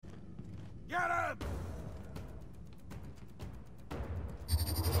 Get him!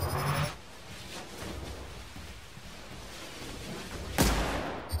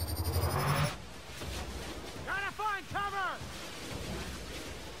 Gotta find cover!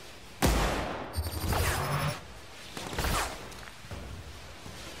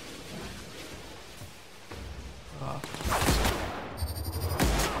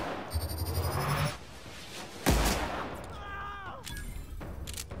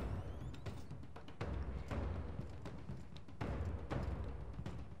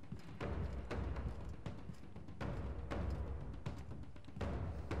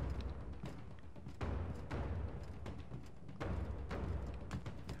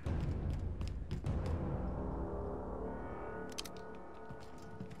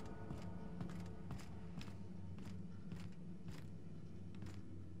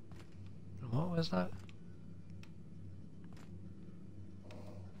 What was that?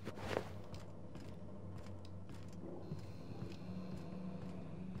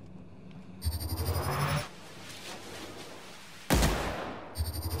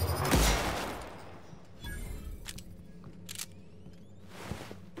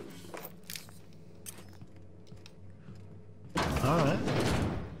 Alright.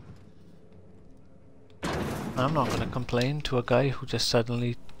 I'm not gonna complain to a guy who just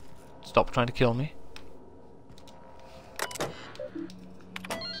suddenly stopped trying to kill me.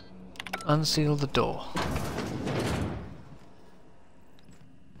 Unseal the door.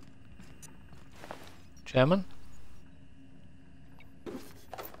 Chairman?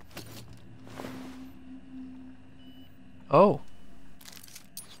 Oh.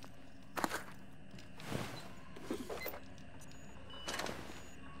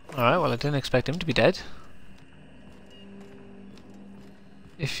 Alright, well I didn't expect him to be dead.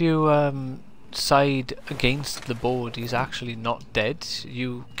 If you side against the board, he's actually not dead.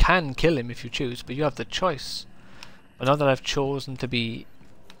 You can kill him if you choose, but you have the choice. But now that I've chosen to be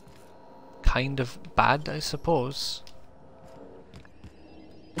kind of bad, I suppose,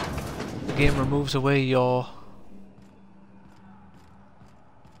 the game removes away your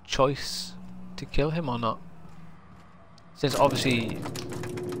choice to kill him or not. Since obviously,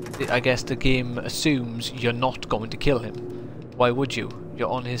 I guess the game assumes you're not going to kill him. Why would you? You're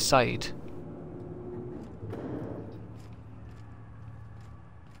on his side.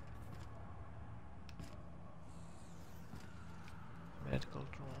 Medical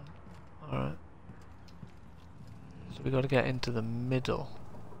drone. Alright. So we gotta get into the middle.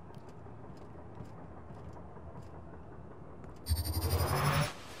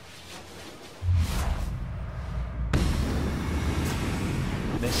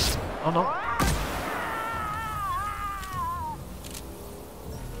 Missed. Oh no.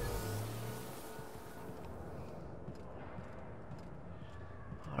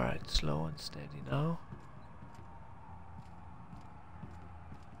 Alright, slow and steady now.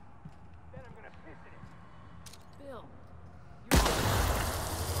 Then I'm gonna piss in it. Bill.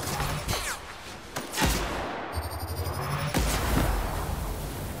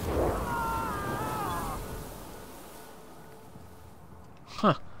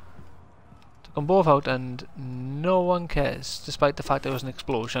 Huh. Took them both out and no one cares, despite the fact there was an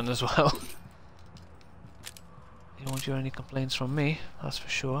explosion as well. You won't hear any complaints from me, that's for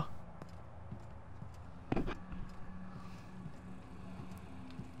sure.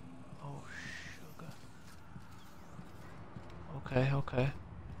 Oh, sugar. Okay, okay.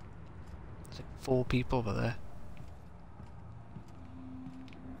 There's like 4 people were there.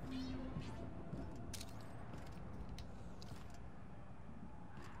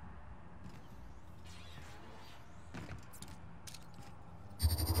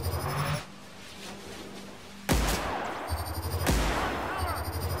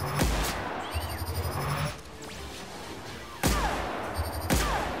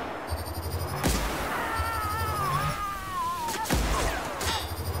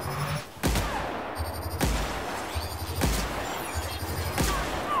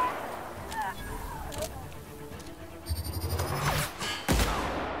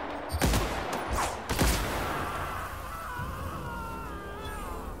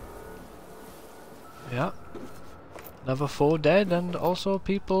 Yeah, another 4 dead, and also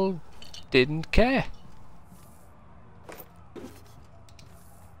people didn't care.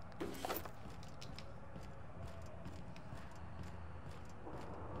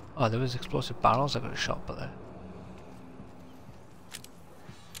 Oh, there was explosive barrels I got a shot by there.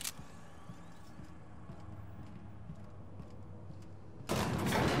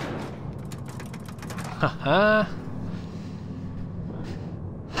 Haha.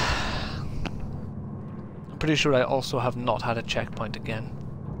 Pretty sure I also have not had a checkpoint again.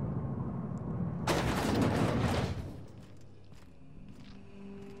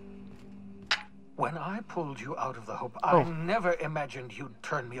 When I pulled you out of the Hope, I never imagined you'd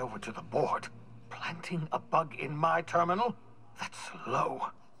turn me over to the board. Planting a bug in my terminal? That's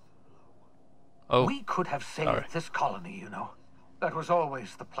low. Oh. We could have saved this colony, you know. That was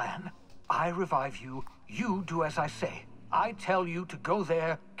always the plan. I revive you, you do as I say. I tell you to go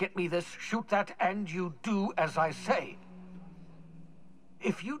there, get me this, shoot that, and you do as I say.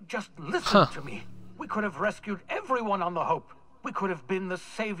 If you'd just listened to me, we could have rescued everyone on the Hope. We could have been the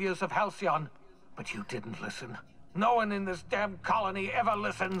saviors of Halcyon. But you didn't listen. No one in this damn colony ever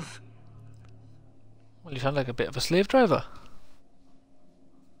listens. Well, you sound like a bit of a slave driver.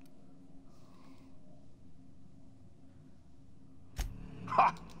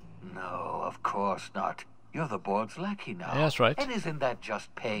 Ha! No, of course not. You're the board's lackey now. Yeah, that's right. And isn't that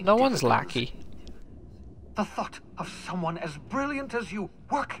just paying No one's dividends? lackey. The thought of someone as brilliant as you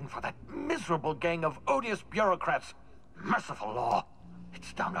working for that miserable gang of odious bureaucrats. Merciful law.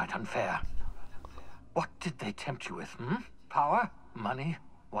 It's downright unfair. What did they tempt you with, Power? Money?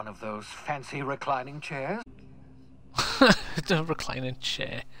 One of those fancy reclining chairs? The reclining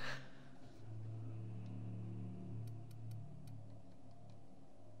chair.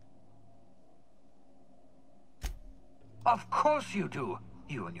 Of course you do.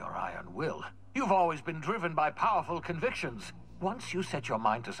 You and your iron will. You've always been driven by powerful convictions. Once you set your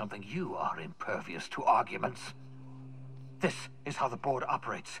mind to something, you are impervious to arguments. This is how the board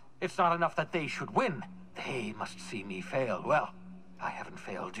operates. It's not enough that they should win. They must see me fail. Well, I haven't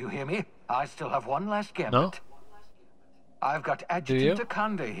failed, do you hear me? I still have one last gambit. No? I've got Adjutant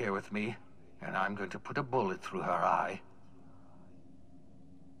Akande here with me, and I'm going to put a bullet through her eye.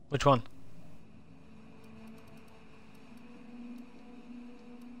 Which one?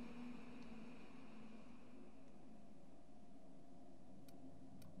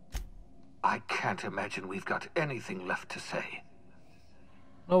 I can't imagine we've got anything left to say.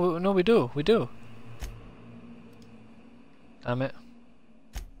 No, we do. We do. Damn it.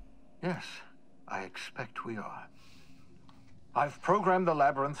 Yes, I expect we are. I've programmed the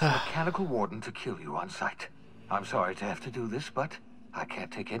Labyrinth's mechanical warden to kill you on sight. I'm sorry to have to do this, but I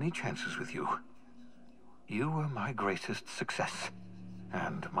can't take any chances with you. You were my greatest success,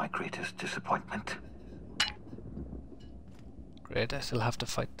 and my greatest disappointment. Great, I still have to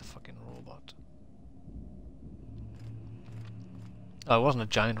fight the fucking robot. Oh, it wasn't a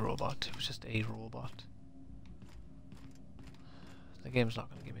giant robot, it was just a robot. The game's not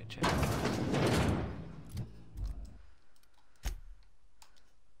going to give me a chance.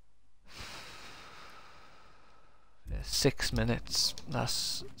 Yeah, 6 minutes.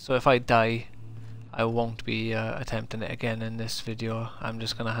 That's so if I die, I won't be attempting it again in this video. I'm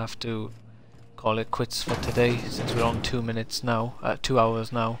just going to have to call it quits for today, since we're on 2 minutes now, 2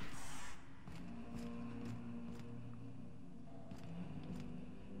 hours now.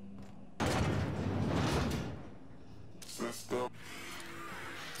 System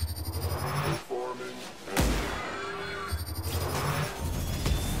performing.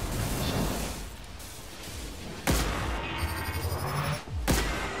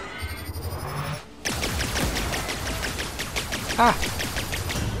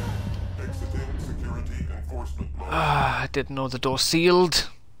 I didn't know the door sealed.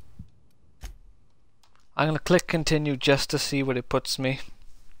 I'm gonna click continue just to see where it puts me.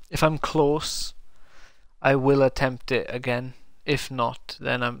 If I'm close, I will attempt it again, If not,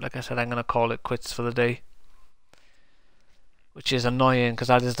 then like I said, I'm gonna call it quits for the day, which is annoying because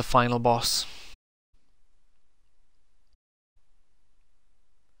that is the final boss.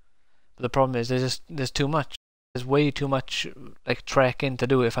 But the problem is there's too much. There's way too much like trekking to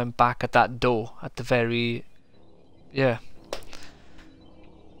do if I'm back at that door at the very No,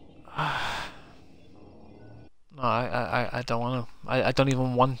 I don't want to. I don't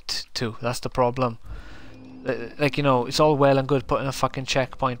even want to. That's the problem. Like, you know, it's all well and good putting a fucking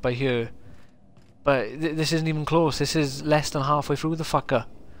checkpoint by here, but this isn't even close. This is less than halfway through the fucker.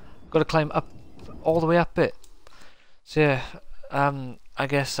 Got to climb up, all the way up it. So yeah, I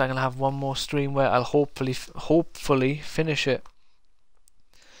guess I'm gonna have one more stream where I'll hopefully finish it.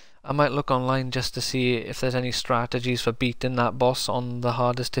 I might look online just to see if there's any strategies for beating that boss on the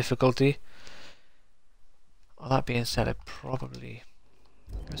hardest difficulty. Well, that being said, I probably...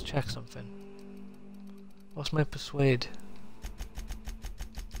 Let's check something. What's my persuade?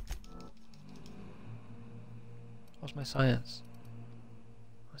 What's my science?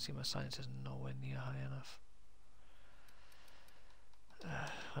 I see my science is nowhere near high enough.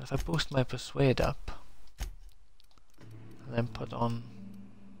 Well, if I boost my persuade up and then put on...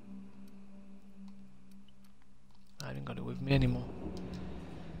 I haven't got it with me anymore.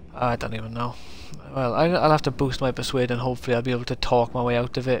 I don't even know. Well, I'll have to boost my persuade and hopefully I'll be able to talk my way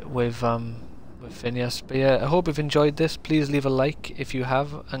out of it with Phineas. But yeah, I hope you've enjoyed this. Please leave a like if you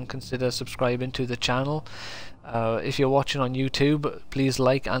have and consider subscribing to the channel. If you're watching on YouTube, please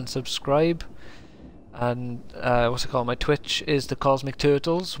like and subscribe. And what's it called? My Twitch is the Cosmic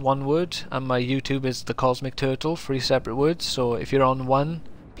Turtles, one word, and my YouTube is the Cosmic Turtle, 3 separate words. So if you're on one,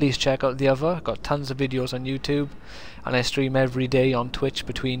 please check out the other. I've got tons of videos on YouTube, and I stream every day on Twitch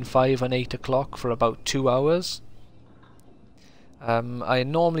between 5 and 8 o'clock for about 2 hours. I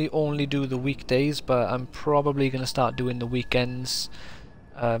normally only do the weekdays, but I'm probably going to start doing the weekends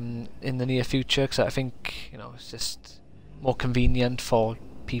in the near future, because I think, you know, it's just more convenient for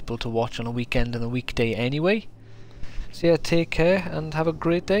people to watch on a weekend and a weekday anyway. So yeah, take care and have a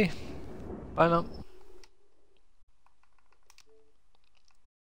great day. Bye now.